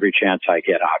every chance I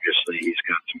get. Obviously, he's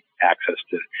got some access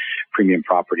to premium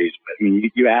properties. But I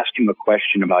mean, you ask him a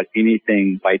question about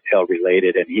anything whitetail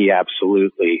related, and he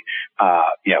absolutely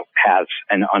has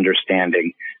an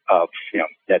understanding of,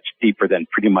 that's deeper than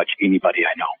pretty much anybody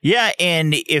I know. Yeah,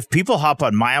 and if people hop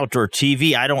on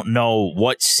MyOutdoorTV, I don't know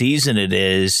what season it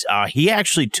is. He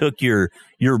actually took your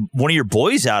one of your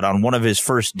boys out on one of his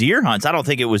first deer hunts. I don't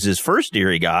think it was his first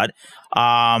deer he got.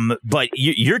 But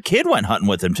your kid went hunting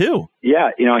with him too. Yeah,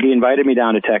 he invited me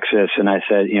down to Texas, and I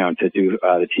said, to do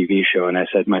the TV show, and I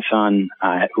said my son,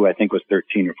 who I think was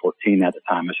 13 or 14 at the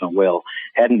time, my son Will,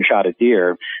 hadn't shot a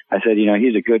deer. I said,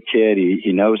 he's a good kid.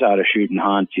 He knows how to shoot and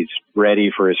hunt. He's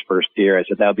ready for his first deer. I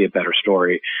said that'll be a better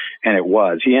story, and it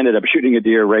was. He ended up shooting a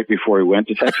deer right before he went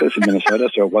to Texas and Minnesota,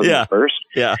 so it wasn't the first.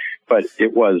 Yeah, but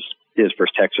it was his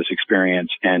first Texas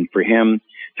experience, and for him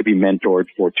to be mentored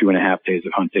for 2.5 days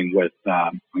of hunting with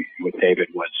David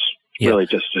was really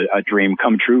just a dream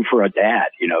come true for a dad.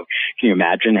 Can you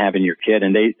imagine having your kid?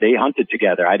 And they hunted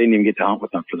together. I didn't even get to hunt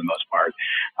with them for the most part,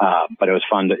 but it was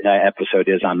fun. That episode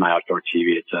is on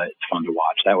MyOutdoorTV. It's fun to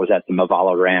watch. That was at the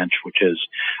Mavala Ranch, which is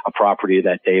a property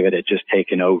that David had just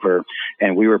taken over,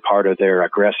 and we were part of their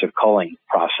aggressive culling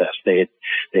process. They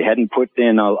hadn't put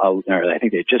in I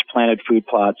think they just planted food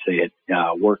plots. They had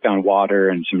worked on water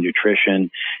and some nutrition,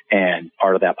 and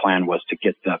part of that plan was to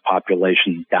get the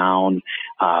population down,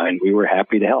 and we were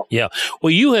happy to help. Yeah.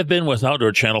 Well, you have been with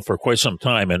Outdoor Channel for quite some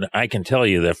time, and I can tell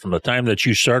you that from the time that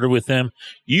you started with them,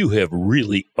 you have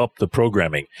really upped the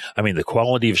programming. I mean, the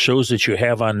quality of shows that you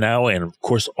have on now, and of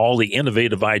course, all the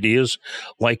innovative ideas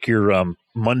like your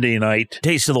Monday night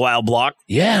Taste of the Wild block.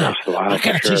 Yeah. I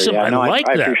gotta tell you something. I like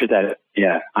that. I appreciate that.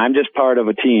 Yeah, I'm just part of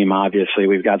a team. Obviously,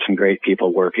 we've got some great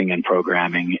people working in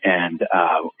programming, and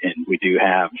we do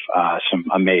have some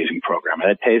amazing programming.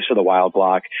 That Taste of the Wild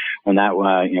block, when that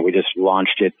we just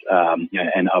launched it,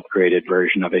 an upgraded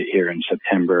version of it here in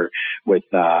September with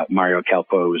Mario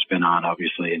Kelpo, who's been on,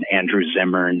 obviously, and Andrew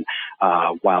Zimmern.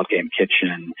 Wild Game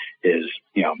Kitchen is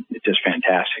it's just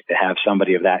fantastic to have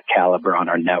somebody of that caliber on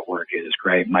our network. It is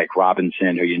great. Mike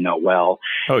Robinson, who you know well,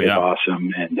 is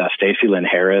awesome, and Stacey Lynn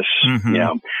Harris.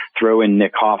 Throw in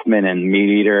Nick Hoffman and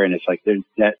Meat Eater, and it's like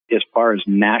that. As far as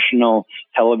national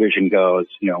television goes,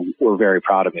 we're very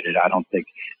proud of it. And I don't think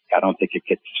it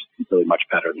gets really much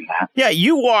better than that. Yeah,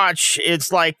 you watch,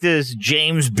 it's like this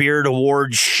James Beard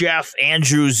Award chef,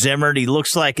 Andrew Zimmern. He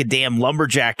looks like a damn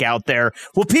lumberjack out there.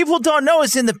 What people don't know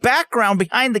is in the background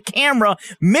behind the camera,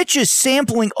 Mitch is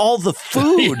sampling all the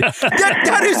food.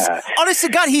 That is, honest to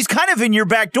God, he's kind of in your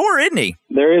back door, isn't he?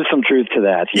 There is some truth to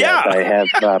that. Yeah. Yes,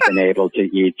 I have been able to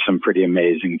eat some pretty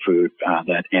amazing food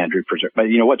that Andrew preserved. But,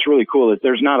 what's really cool is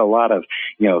there's not a lot of,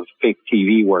 fake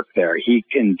TV work there. He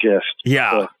can just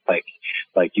cook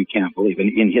like you can't believe. And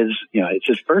in his, it's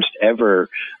his first ever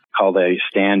called a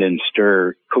stand and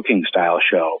stir cooking style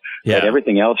show. Yeah. But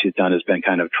everything else he's done has been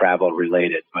kind of travel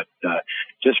related, but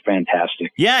just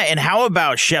fantastic. Yeah, and how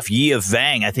about Chef Yi of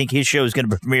Vang? I think his show is going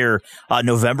to premiere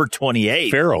November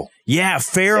 28th. Farrell. Yeah,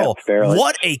 Farrell. Yep, Farrell.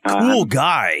 What a cool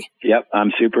guy. Yep,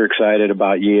 I'm super excited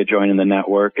about Yi joining the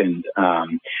network, and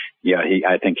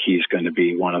I think he's going to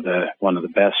be one of the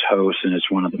best hosts, and it's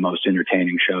one of the most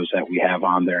entertaining shows that we have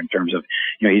on there in terms of,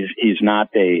 he's not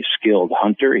a skilled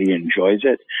hunter. He enjoys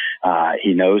it.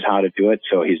 He knows how to do it,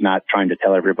 so he's not trying to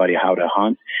tell everybody how to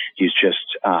hunt. He's just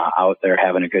out there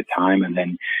having a good time, and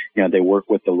then they work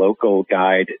with the local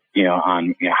guide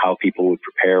on how people would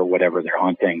prepare whatever they're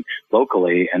hunting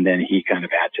locally, and then he kind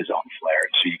of adds his own flair.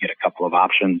 So you get a couple of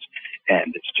options,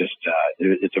 and it's just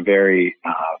it's a very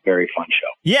very fun show.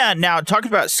 Yeah. Now, talking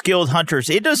about skilled hunters,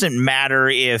 it doesn't matter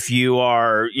if you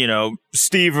are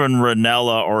Steven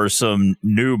Ranella or some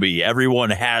newbie.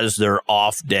 Everyone has their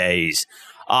off days.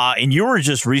 And you were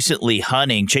just recently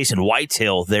chasing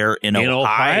whitetail there in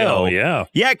Ohio.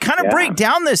 Yeah. Kind of break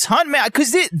down this hunt, man,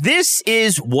 because this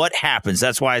is what happens.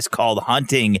 That's why it's called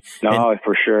hunting. No,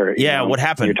 for sure. Yeah, what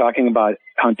happened? You're talking about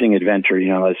hunting adventure.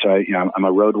 So I'm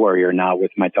a road warrior now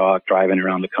with my dog, driving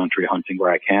around the country hunting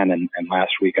where I can. And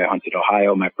last week I hunted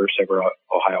Ohio, my first ever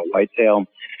Ohio whitetail.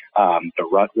 The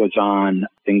rut was on.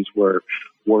 Things were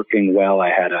working well. I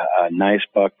had a nice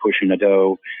buck pushing a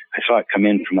doe. I saw it come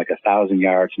in from like 1,000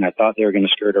 yards, and I thought they were going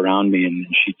to skirt around me, and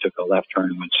she took a left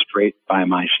turn and went straight by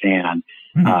my stand.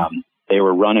 Mm-hmm. They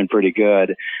were running pretty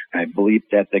good. I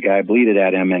bleeped at the guy, bleated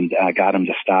at him, and got him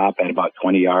to stop at about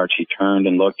 20 yards. He turned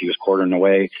and looked. He was quartering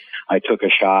away. I took a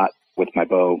shot with my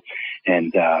bow,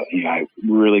 and I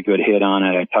really good hit on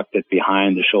it. I tucked it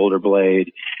behind the shoulder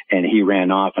blade, and he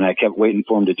ran off, and I kept waiting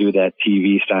for him to do that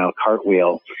TV style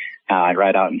cartwheel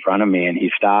right out in front of me, and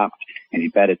he stopped and he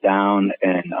bedded down,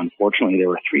 and unfortunately there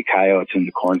were 3 coyotes in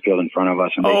the cornfield in front of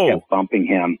us, and they kept bumping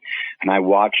him, and I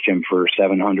watched him for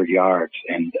 700 yards,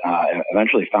 and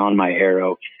eventually found my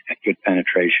arrow at good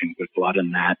penetration, good blood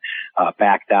in that,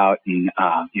 backed out, and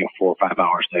 4 or 5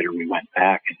 hours later we went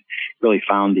back and really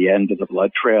found the end of the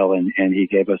blood trail, and he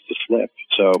gave us the slip.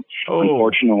 So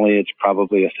unfortunately it's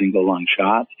probably a single lung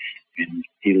shot, and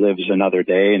he lives another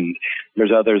day, and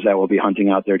there's others that will be hunting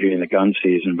out there during the gun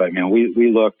season. But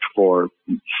we looked for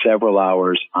several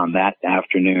hours on that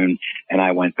afternoon, and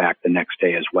I went back the next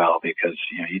day as well, because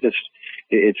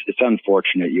it's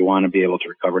unfortunate. You want to be able to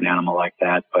recover an animal like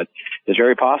that, but it's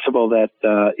very possible that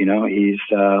he's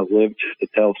lived to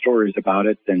tell stories about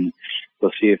it, and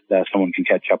we'll see if someone can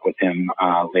catch up with him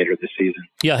later this season.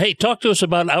 Yeah. Hey, talk to us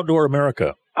about Outdoor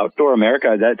America. Outdoor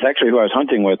America, that's actually who I was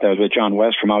hunting with. I was with John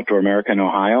West from Outdoor America in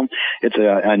Ohio. It's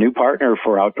a new partner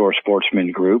for Outdoor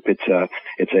Sportsman Group. It's a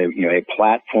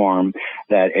platform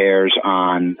that airs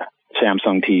on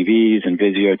Samsung TVs and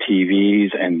Vizio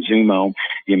TVs and Zumo.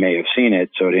 You may have seen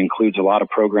it. So it includes a lot of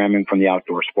programming from the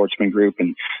Outdoor Sportsman Group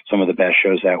and some of the best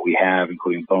shows that we have,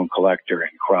 including Bone Collector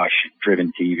and Crush and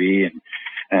Driven TV and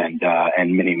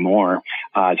many more.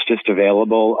 It's just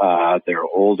available. They're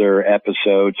older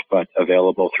episodes, but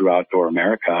available through Outdoor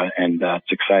America. And it's an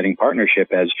exciting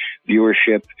partnership as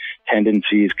viewership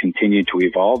tendencies continue to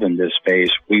evolve in this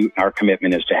space. Our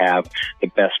commitment is to have the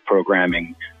best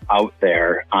programming out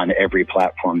there on every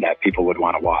platform that people would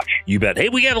want to watch. You bet. Hey,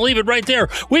 we got to leave it right there.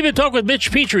 We've been talking with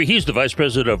Mitch Petrie. He's the Vice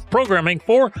President of Programming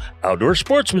for Outdoor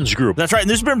Sportsman's Group. That's right. And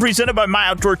this has been presented by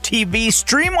MyOutdoorTV.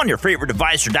 Stream on your favorite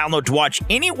device or download to watch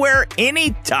anywhere,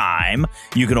 anytime.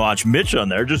 You can watch Mitch on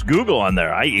there. Just Google on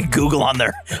there. Google on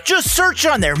there. Just search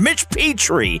on there. Mitch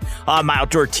Petrie on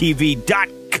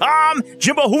MyOutdoorTV.com.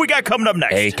 Jimbo, who we got coming up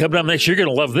next? Hey, coming up next, you're going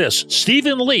to love this.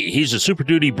 Stephen Lee, he's a Super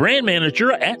Duty brand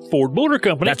manager at Ford Motor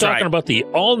Company. That's talking about the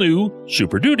all-new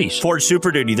Super Duties. Ford Super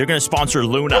Duty. They're going to sponsor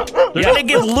Luna. They're going to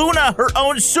give Luna her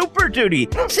own Super Duty.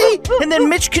 See? And then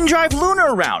Mitch can drive Luna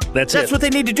around. That's what they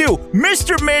need to do.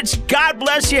 Mr. Mitch, God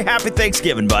bless you. Happy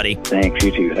Thanksgiving, buddy. Thanks,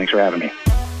 you too. Thanks for having me.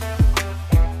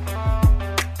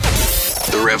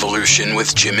 The Revolution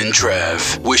with Jim and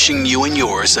Trav. Wishing you and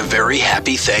yours a very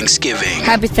happy Thanksgiving.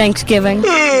 Happy Thanksgiving.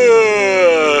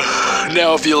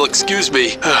 Now, if you'll excuse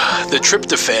me, the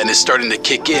tryptophan is starting to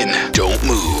kick in. Don't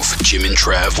move. Jim and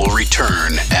Trav will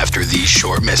return after these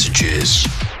short messages.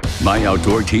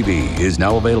 MyOutdoorTV is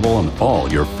now available on all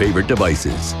your favorite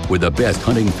devices. With the best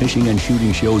hunting, fishing, and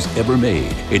shooting shows ever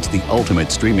made, it's the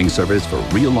ultimate streaming service for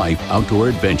real-life outdoor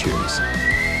adventures.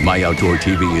 My Outdoor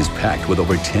TV is packed with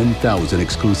over 10,000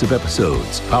 exclusive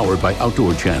episodes, powered by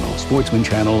Outdoor Channel, Sportsman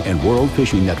Channel, and World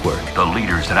Fishing Network, the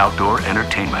leaders in outdoor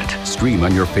entertainment. Stream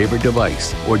on your favorite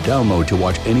device or download to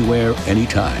watch anywhere,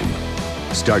 anytime.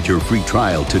 Start your free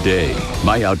trial today.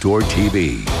 My Outdoor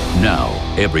TV, now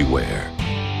everywhere.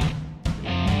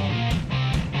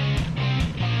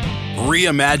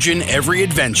 Reimagine every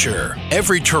adventure,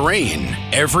 every terrain,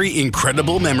 every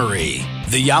incredible memory.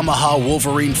 The Yamaha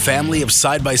Wolverine family of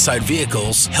side-by-side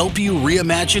vehicles help you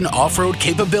reimagine off-road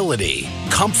capability,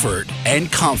 comfort, and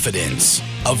confidence.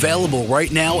 Available right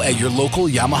now at your local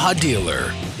Yamaha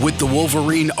dealer. With the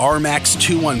Wolverine R-Max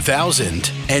 2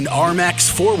 1000 and R-Max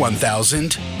 4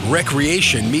 1000,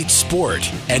 recreation meets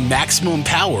sport, and maximum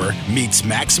power meets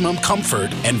maximum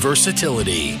comfort and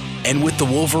versatility. And with the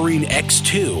Wolverine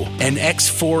X2 and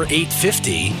X4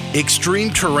 850, extreme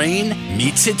terrain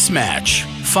meets its match.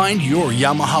 Find your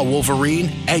Yamaha Wolverine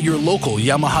at your local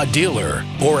Yamaha dealer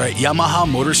or at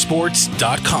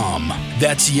YamahaMotorsports.com.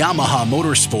 That's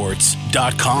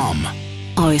YamahaMotorsports.com.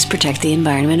 Always protect the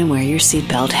environment and wear your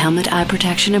seatbelt, helmet, eye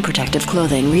protection, and protective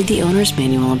clothing. Read the owner's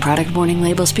manual and product warning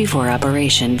labels before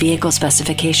operation. Vehicle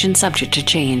specifications subject to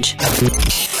change.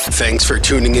 Thanks for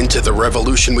tuning into The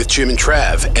Revolution with Jim and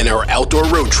Trav and our outdoor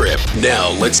road trip.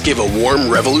 Now, let's give a warm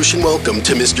Revolution welcome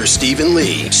to Mr. Stephen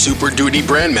Lee, Super Duty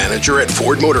Brand Manager at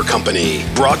Ford Motor Company.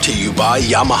 Brought to you by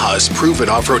Yamaha's proven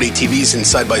off-road ATVs and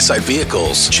side-by-side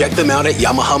vehicles. Check them out at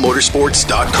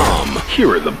YamahaMotorsports.com.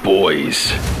 Here are the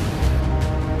boys.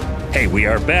 Hey, we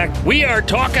are back. We are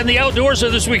talking the outdoors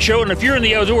of this week's show, and if you're in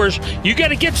the outdoors, you got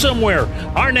to get somewhere.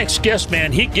 Our next guest,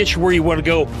 man, he gets you where you want to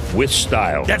go with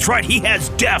style. That's right. He has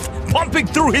death pumping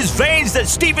through his veins. That's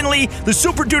Stephen Lee, the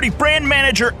Super Duty Brand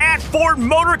Manager at Ford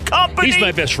Motor Company. He's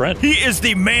my best friend. He is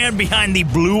the man behind the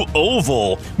blue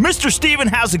oval. Mr. Stephen,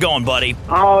 how's it going, buddy?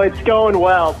 Oh, it's going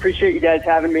well. Appreciate you guys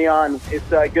having me on. It's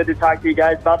good to talk to you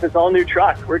guys about this all-new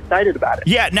truck. We're excited about it.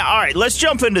 Yeah, now, all right, let's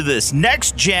jump into this.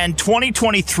 Next Gen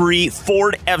 2023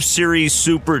 Ford F-Series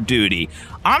Super Duty.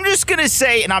 I'm just going to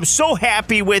say, and I'm so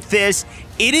happy with this,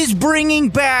 it is bringing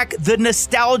back the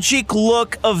nostalgic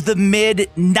look of the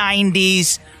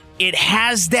mid-90s. It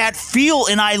has that feel,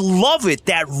 and I love it,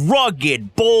 that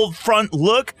rugged, bold front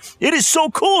look. It is so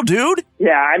cool, dude.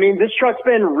 Yeah, I mean, this truck's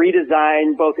been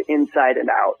redesigned both inside and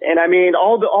out. And I mean,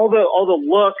 all the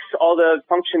looks, all the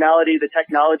functionality, the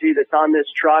technology that's on this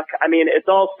truck, I mean, it's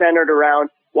all centered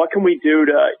around what can we do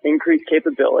to increase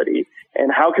capability,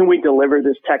 and how can we deliver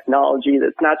this technology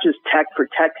that's not just tech for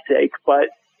tech's sake, but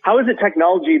how is it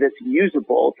technology that's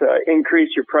usable to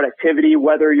increase your productivity,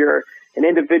 whether you're an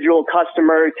individual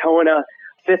customer towing a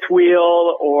fifth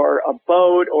wheel or a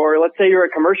boat, or let's say you're a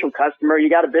commercial customer, you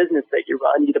got a business that you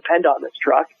run, you depend on this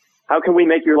truck. How can we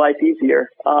make your life easier?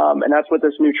 And that's what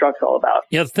this new truck's all about.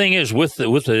 Yeah, the thing is, with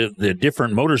the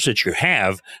different motors that you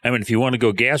have, I mean, if you want to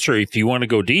go gas or if you want to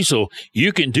go diesel,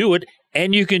 you can do it,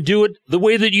 and you can do it the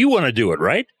way that you want to do it,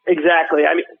 right? Exactly.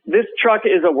 I mean, this truck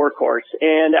is a workhorse,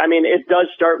 and I mean, it does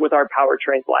start with our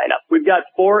powertrain lineup. We've got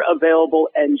 4 available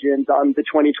engines on the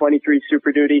 2023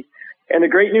 Super Duty. And the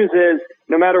great news is,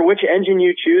 no matter which engine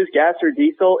you choose, gas or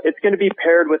diesel, it's going to be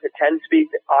paired with a 10-speed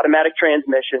automatic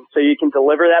transmission, so you can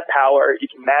deliver that power, you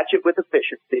can match it with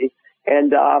efficiency,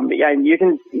 and you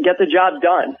can get the job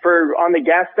done. On the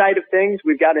gas side of things,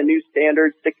 we've got a new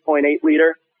standard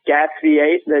 6.8-liter gas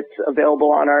V8 that's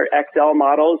available on our XL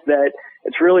models that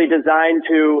it's really designed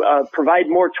to provide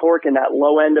more torque in that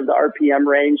low end of the RPM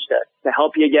range to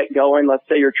help you get going. Let's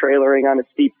say you're trailering on a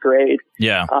steep grade.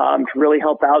 Yeah. To really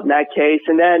help out in that case.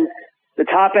 And then the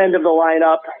top end of the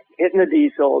lineup, hitting the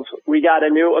diesels, we got a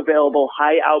new available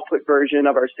high output version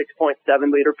of our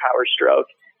 6.7-liter Power Stroke.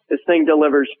 This thing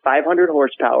delivers 500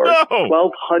 horsepower,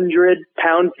 1,200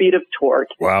 pound-feet of torque.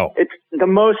 Wow. It's the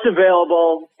most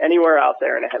available anywhere out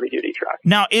there in a heavy-duty truck.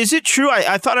 Now, is it true?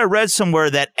 I thought I read somewhere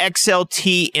that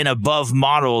XLT and above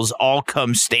models all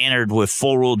come standard with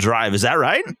four-wheel drive. Is that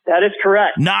right? That is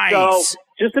correct. Nice. So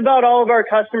just about all of our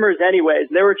customers anyways,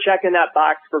 they were checking that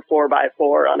box for 4x4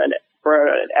 for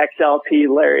an XLT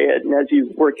Lariat, and as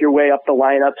you work your way up the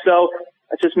lineup. So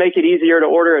let's just make it easier to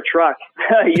order a truck.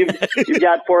 You've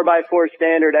got 4x4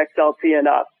 standard XLT and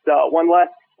up. So one less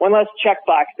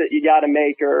checkbox that you got to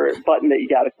make or button that you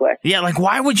got to click. Yeah, like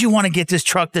why would you want to get this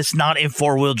truck that's not in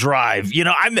four-wheel drive? You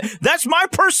know, that's my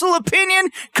personal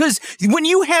opinion, because when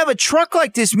you have a truck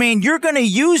like this, man, you're going to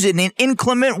use it in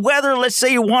inclement weather. Let's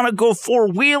say you want to go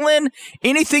four-wheeling,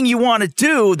 anything you want to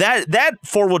do, that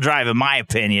four-wheel drive, in my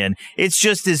opinion, it's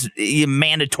just as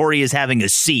mandatory as having a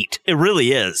seat. It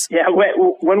really is. Yeah,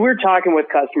 when we're talking with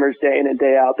customers day in and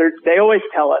day out, they always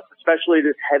tell us, especially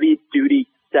this heavy-duty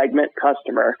segment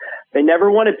customer, They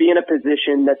never want to be in a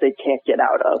position that they can't get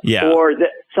out of, or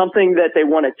something that they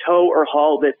want to tow or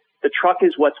haul that the truck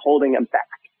is what's holding them back.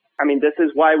 I mean, this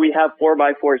is why we have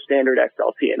 4x4 standard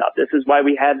XLT and up. This is why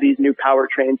we have these new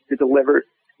powertrains to deliver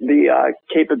the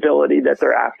capability that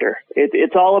they're after.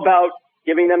 It's all about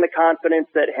giving them the confidence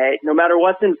that, hey, no matter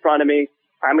what's in front of me,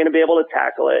 I'm going to be able to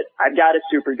tackle it. I've got a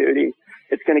Super Duty.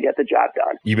 It's going to get the job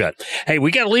done. You bet. Hey,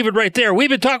 we got to leave it right there. We've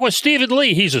been talking with Stephen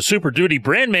Lee. He's a Super Duty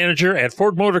brand manager at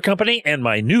Ford Motor Company and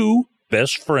my new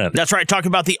best friend. That's right. Talking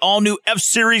about the all-new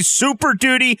F-Series Super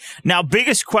Duty. Now,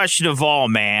 biggest question of all,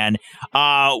 man.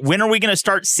 When are we going to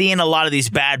start seeing a lot of these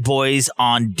bad boys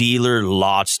on dealer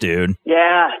lots, dude?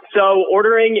 Yeah. So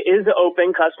ordering is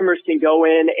open. Customers can go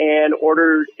in and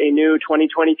order a new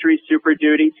 2023 Super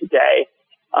Duty today.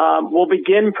 We'll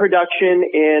begin production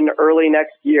in early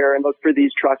next year and look for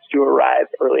these trucks to arrive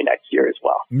early next year as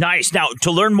well. Nice. Now,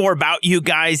 to learn more about you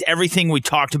guys, everything we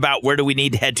talked about, where do we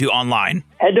need to head to online?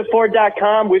 Head to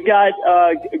Ford.com. We've got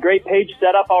a great page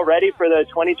set up already for the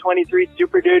 2023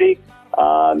 Super Duty.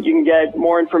 You can get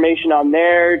more information on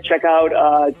there. Check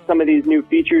out some of these new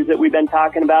features that we've been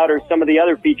talking about, or some of the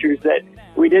other features that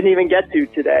we didn't even get to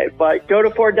today. But go to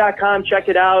Ford.com, check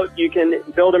it out. You can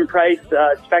build and price,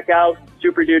 spec out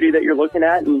Super Duty that you're looking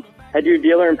at, and head to your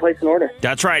dealer and place an order.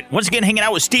 That's right. Once again, hanging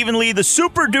out with Stephen Lee, the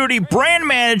Super Duty brand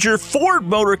manager, Ford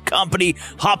Motor Company.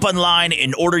 Hop online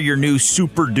and order your new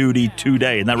Super Duty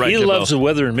today. Isn't that right, He Jimbo? loves the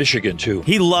weather in Michigan, too.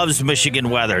 He loves Michigan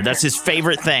weather. That's his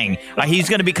favorite thing. He's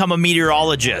going to become a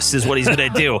meteorologist is what he's going to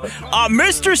do.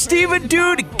 Mr. Stephen,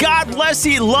 dude, God bless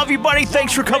you. Love you, buddy.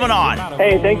 Thanks for coming on.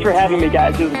 Hey, thanks for having me,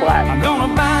 guys. It was a blast. I'm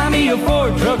going to buy me a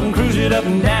Ford truck and cruise it up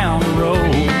and down the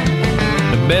road.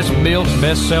 The best built,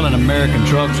 best-selling American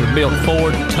trucks are built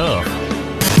Ford tough.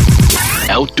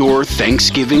 Outdoor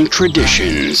Thanksgiving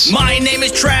traditions. My name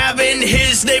is Trav and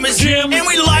his name is Jim, and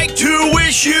we like to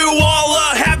wish you all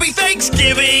a happy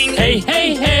Thanksgiving. Hey,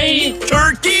 hey, hey.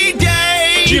 Turkey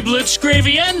Day. Giblets,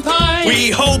 gravy, and pie.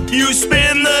 We hope you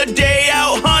spend the day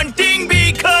out hunting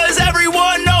because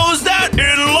everyone knows that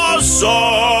in-laws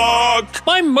suck.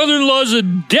 My mother-in-law's a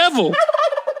devil.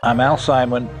 I'm Al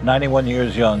Simon, 91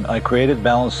 years young. I created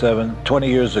Balance 7 20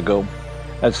 years ago.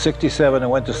 At 67, I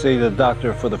went to see the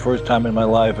doctor for the first time in my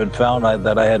life and found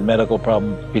that I had medical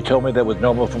problems. He told me that was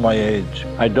normal for my age.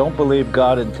 I don't believe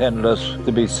God intended us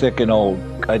to be sick and old.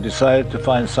 I decided to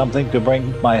find something to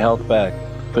bring my health back.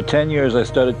 For 10 years, I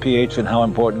studied pH and how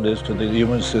important it is to the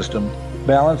human system.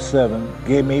 Balance 7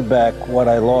 gave me back what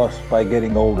I lost by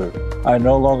getting older. I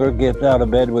no longer get out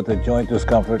of bed with a joint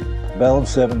discomfort.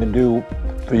 Balance 7 can do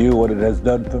for you what it has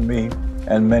done for me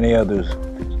and many others.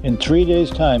 In 3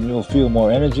 days' time, you'll feel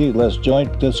more energy, less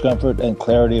joint discomfort, and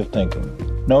clarity of thinking.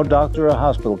 No doctor or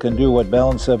hospital can do what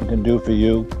Balance 7 can do for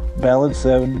you. Balance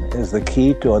 7 is the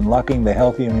key to unlocking the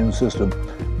healthy immune system.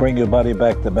 Bring your body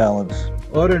back to balance.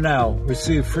 Order now.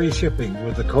 Receive free shipping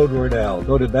with the code word AL.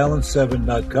 Go to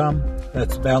balance7.com.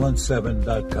 That's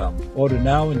balance7.com. Order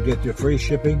now and get your free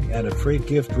shipping and a free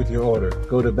gift with your order.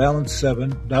 Go to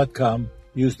balance7.com.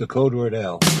 Use the code word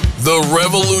AL. The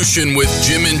Revolution with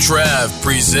Jim and Trav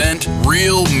present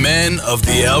Real Men of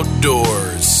the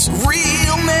Outdoors.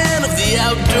 Real Men of the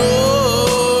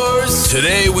Outdoors.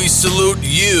 Today we salute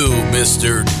you,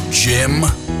 Mr. Jim.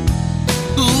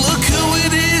 Look who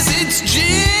it is, it's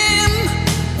Jim!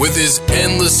 With his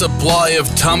endless supply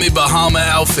of Tommy Bahama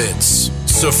outfits,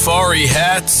 safari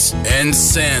hats, and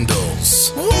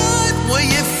sandals. What were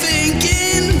you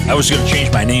thinking? I was going to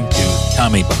change my name to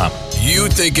Tommy Bahama. You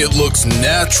think it looks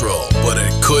natural, but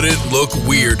it couldn't look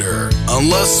weirder.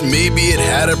 Unless maybe it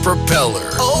had a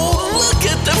propeller. Oh, look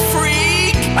at the freak!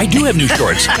 I do have new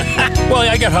shorts. Well,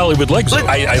 I got Hollywood legs.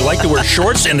 I like to wear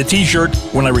shorts and a t-shirt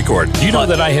when I record. Do you know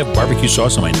that I have barbecue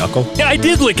sauce on my knuckle? Yeah, I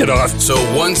did lick it off. So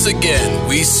once again,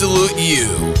 we salute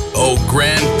you, oh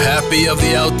grandpappy of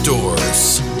the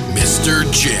outdoors, Mr.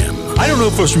 Jim. I don't know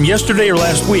if it was from yesterday or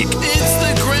last week. It's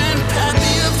the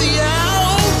grandpappy of the outdoors.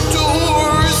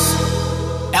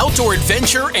 Outdoor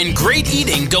adventure and great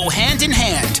eating go hand in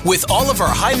hand with all of our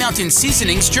High Mountain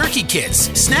Seasonings jerky kits,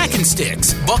 snack and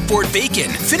sticks, buckboard bacon,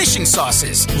 finishing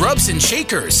sauces, rubs and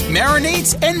shakers,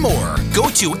 marinades, and more. Go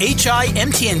to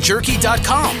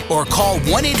HIMTNjerky.com or call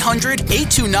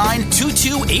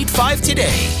 1-800-829-2285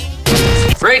 today.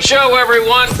 Great show,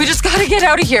 everyone. We just gotta get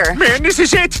out of here. Man, this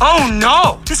is it. Oh,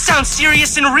 no. This sounds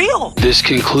serious and real. This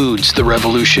concludes The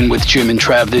Revolution with Jim and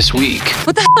Trav this week.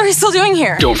 What the hell are we still doing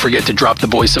here? Don't forget to drop the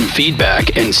boys some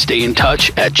feedback and stay in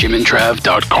touch at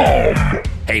jimandtrav.com.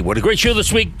 Hey, what a great show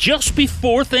this week, just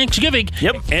before Thanksgiving.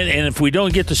 Yep. And if we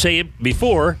don't get to say it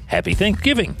before, happy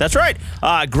Thanksgiving. That's right.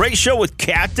 Great show with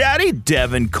CatDaddy,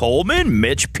 Devin Coleman,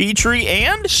 Mitch, Petrie,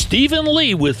 and Stephen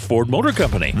Lee with Ford Motor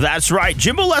Company. That's right.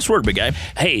 Jimbo, last word, big guy.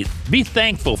 Hey, be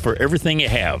thankful for everything you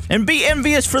have. And be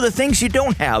envious for the things you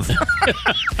don't have.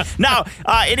 Now,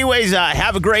 anyways,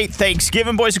 have a great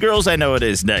Thanksgiving, boys and girls. I know it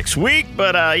is next week,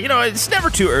 but, it's never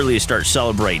too early to start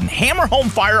celebrating. Hammer home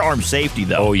firearm safety,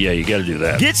 though. Oh, yeah, you got to do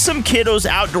that. Get some kiddos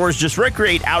outdoors. Just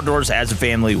recreate outdoors as a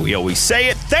family. We always say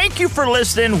it. Thank you for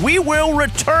listening. We will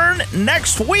return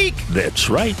next week. That's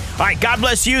right. All right, God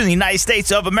bless you in the United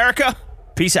States of America.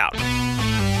 Peace out.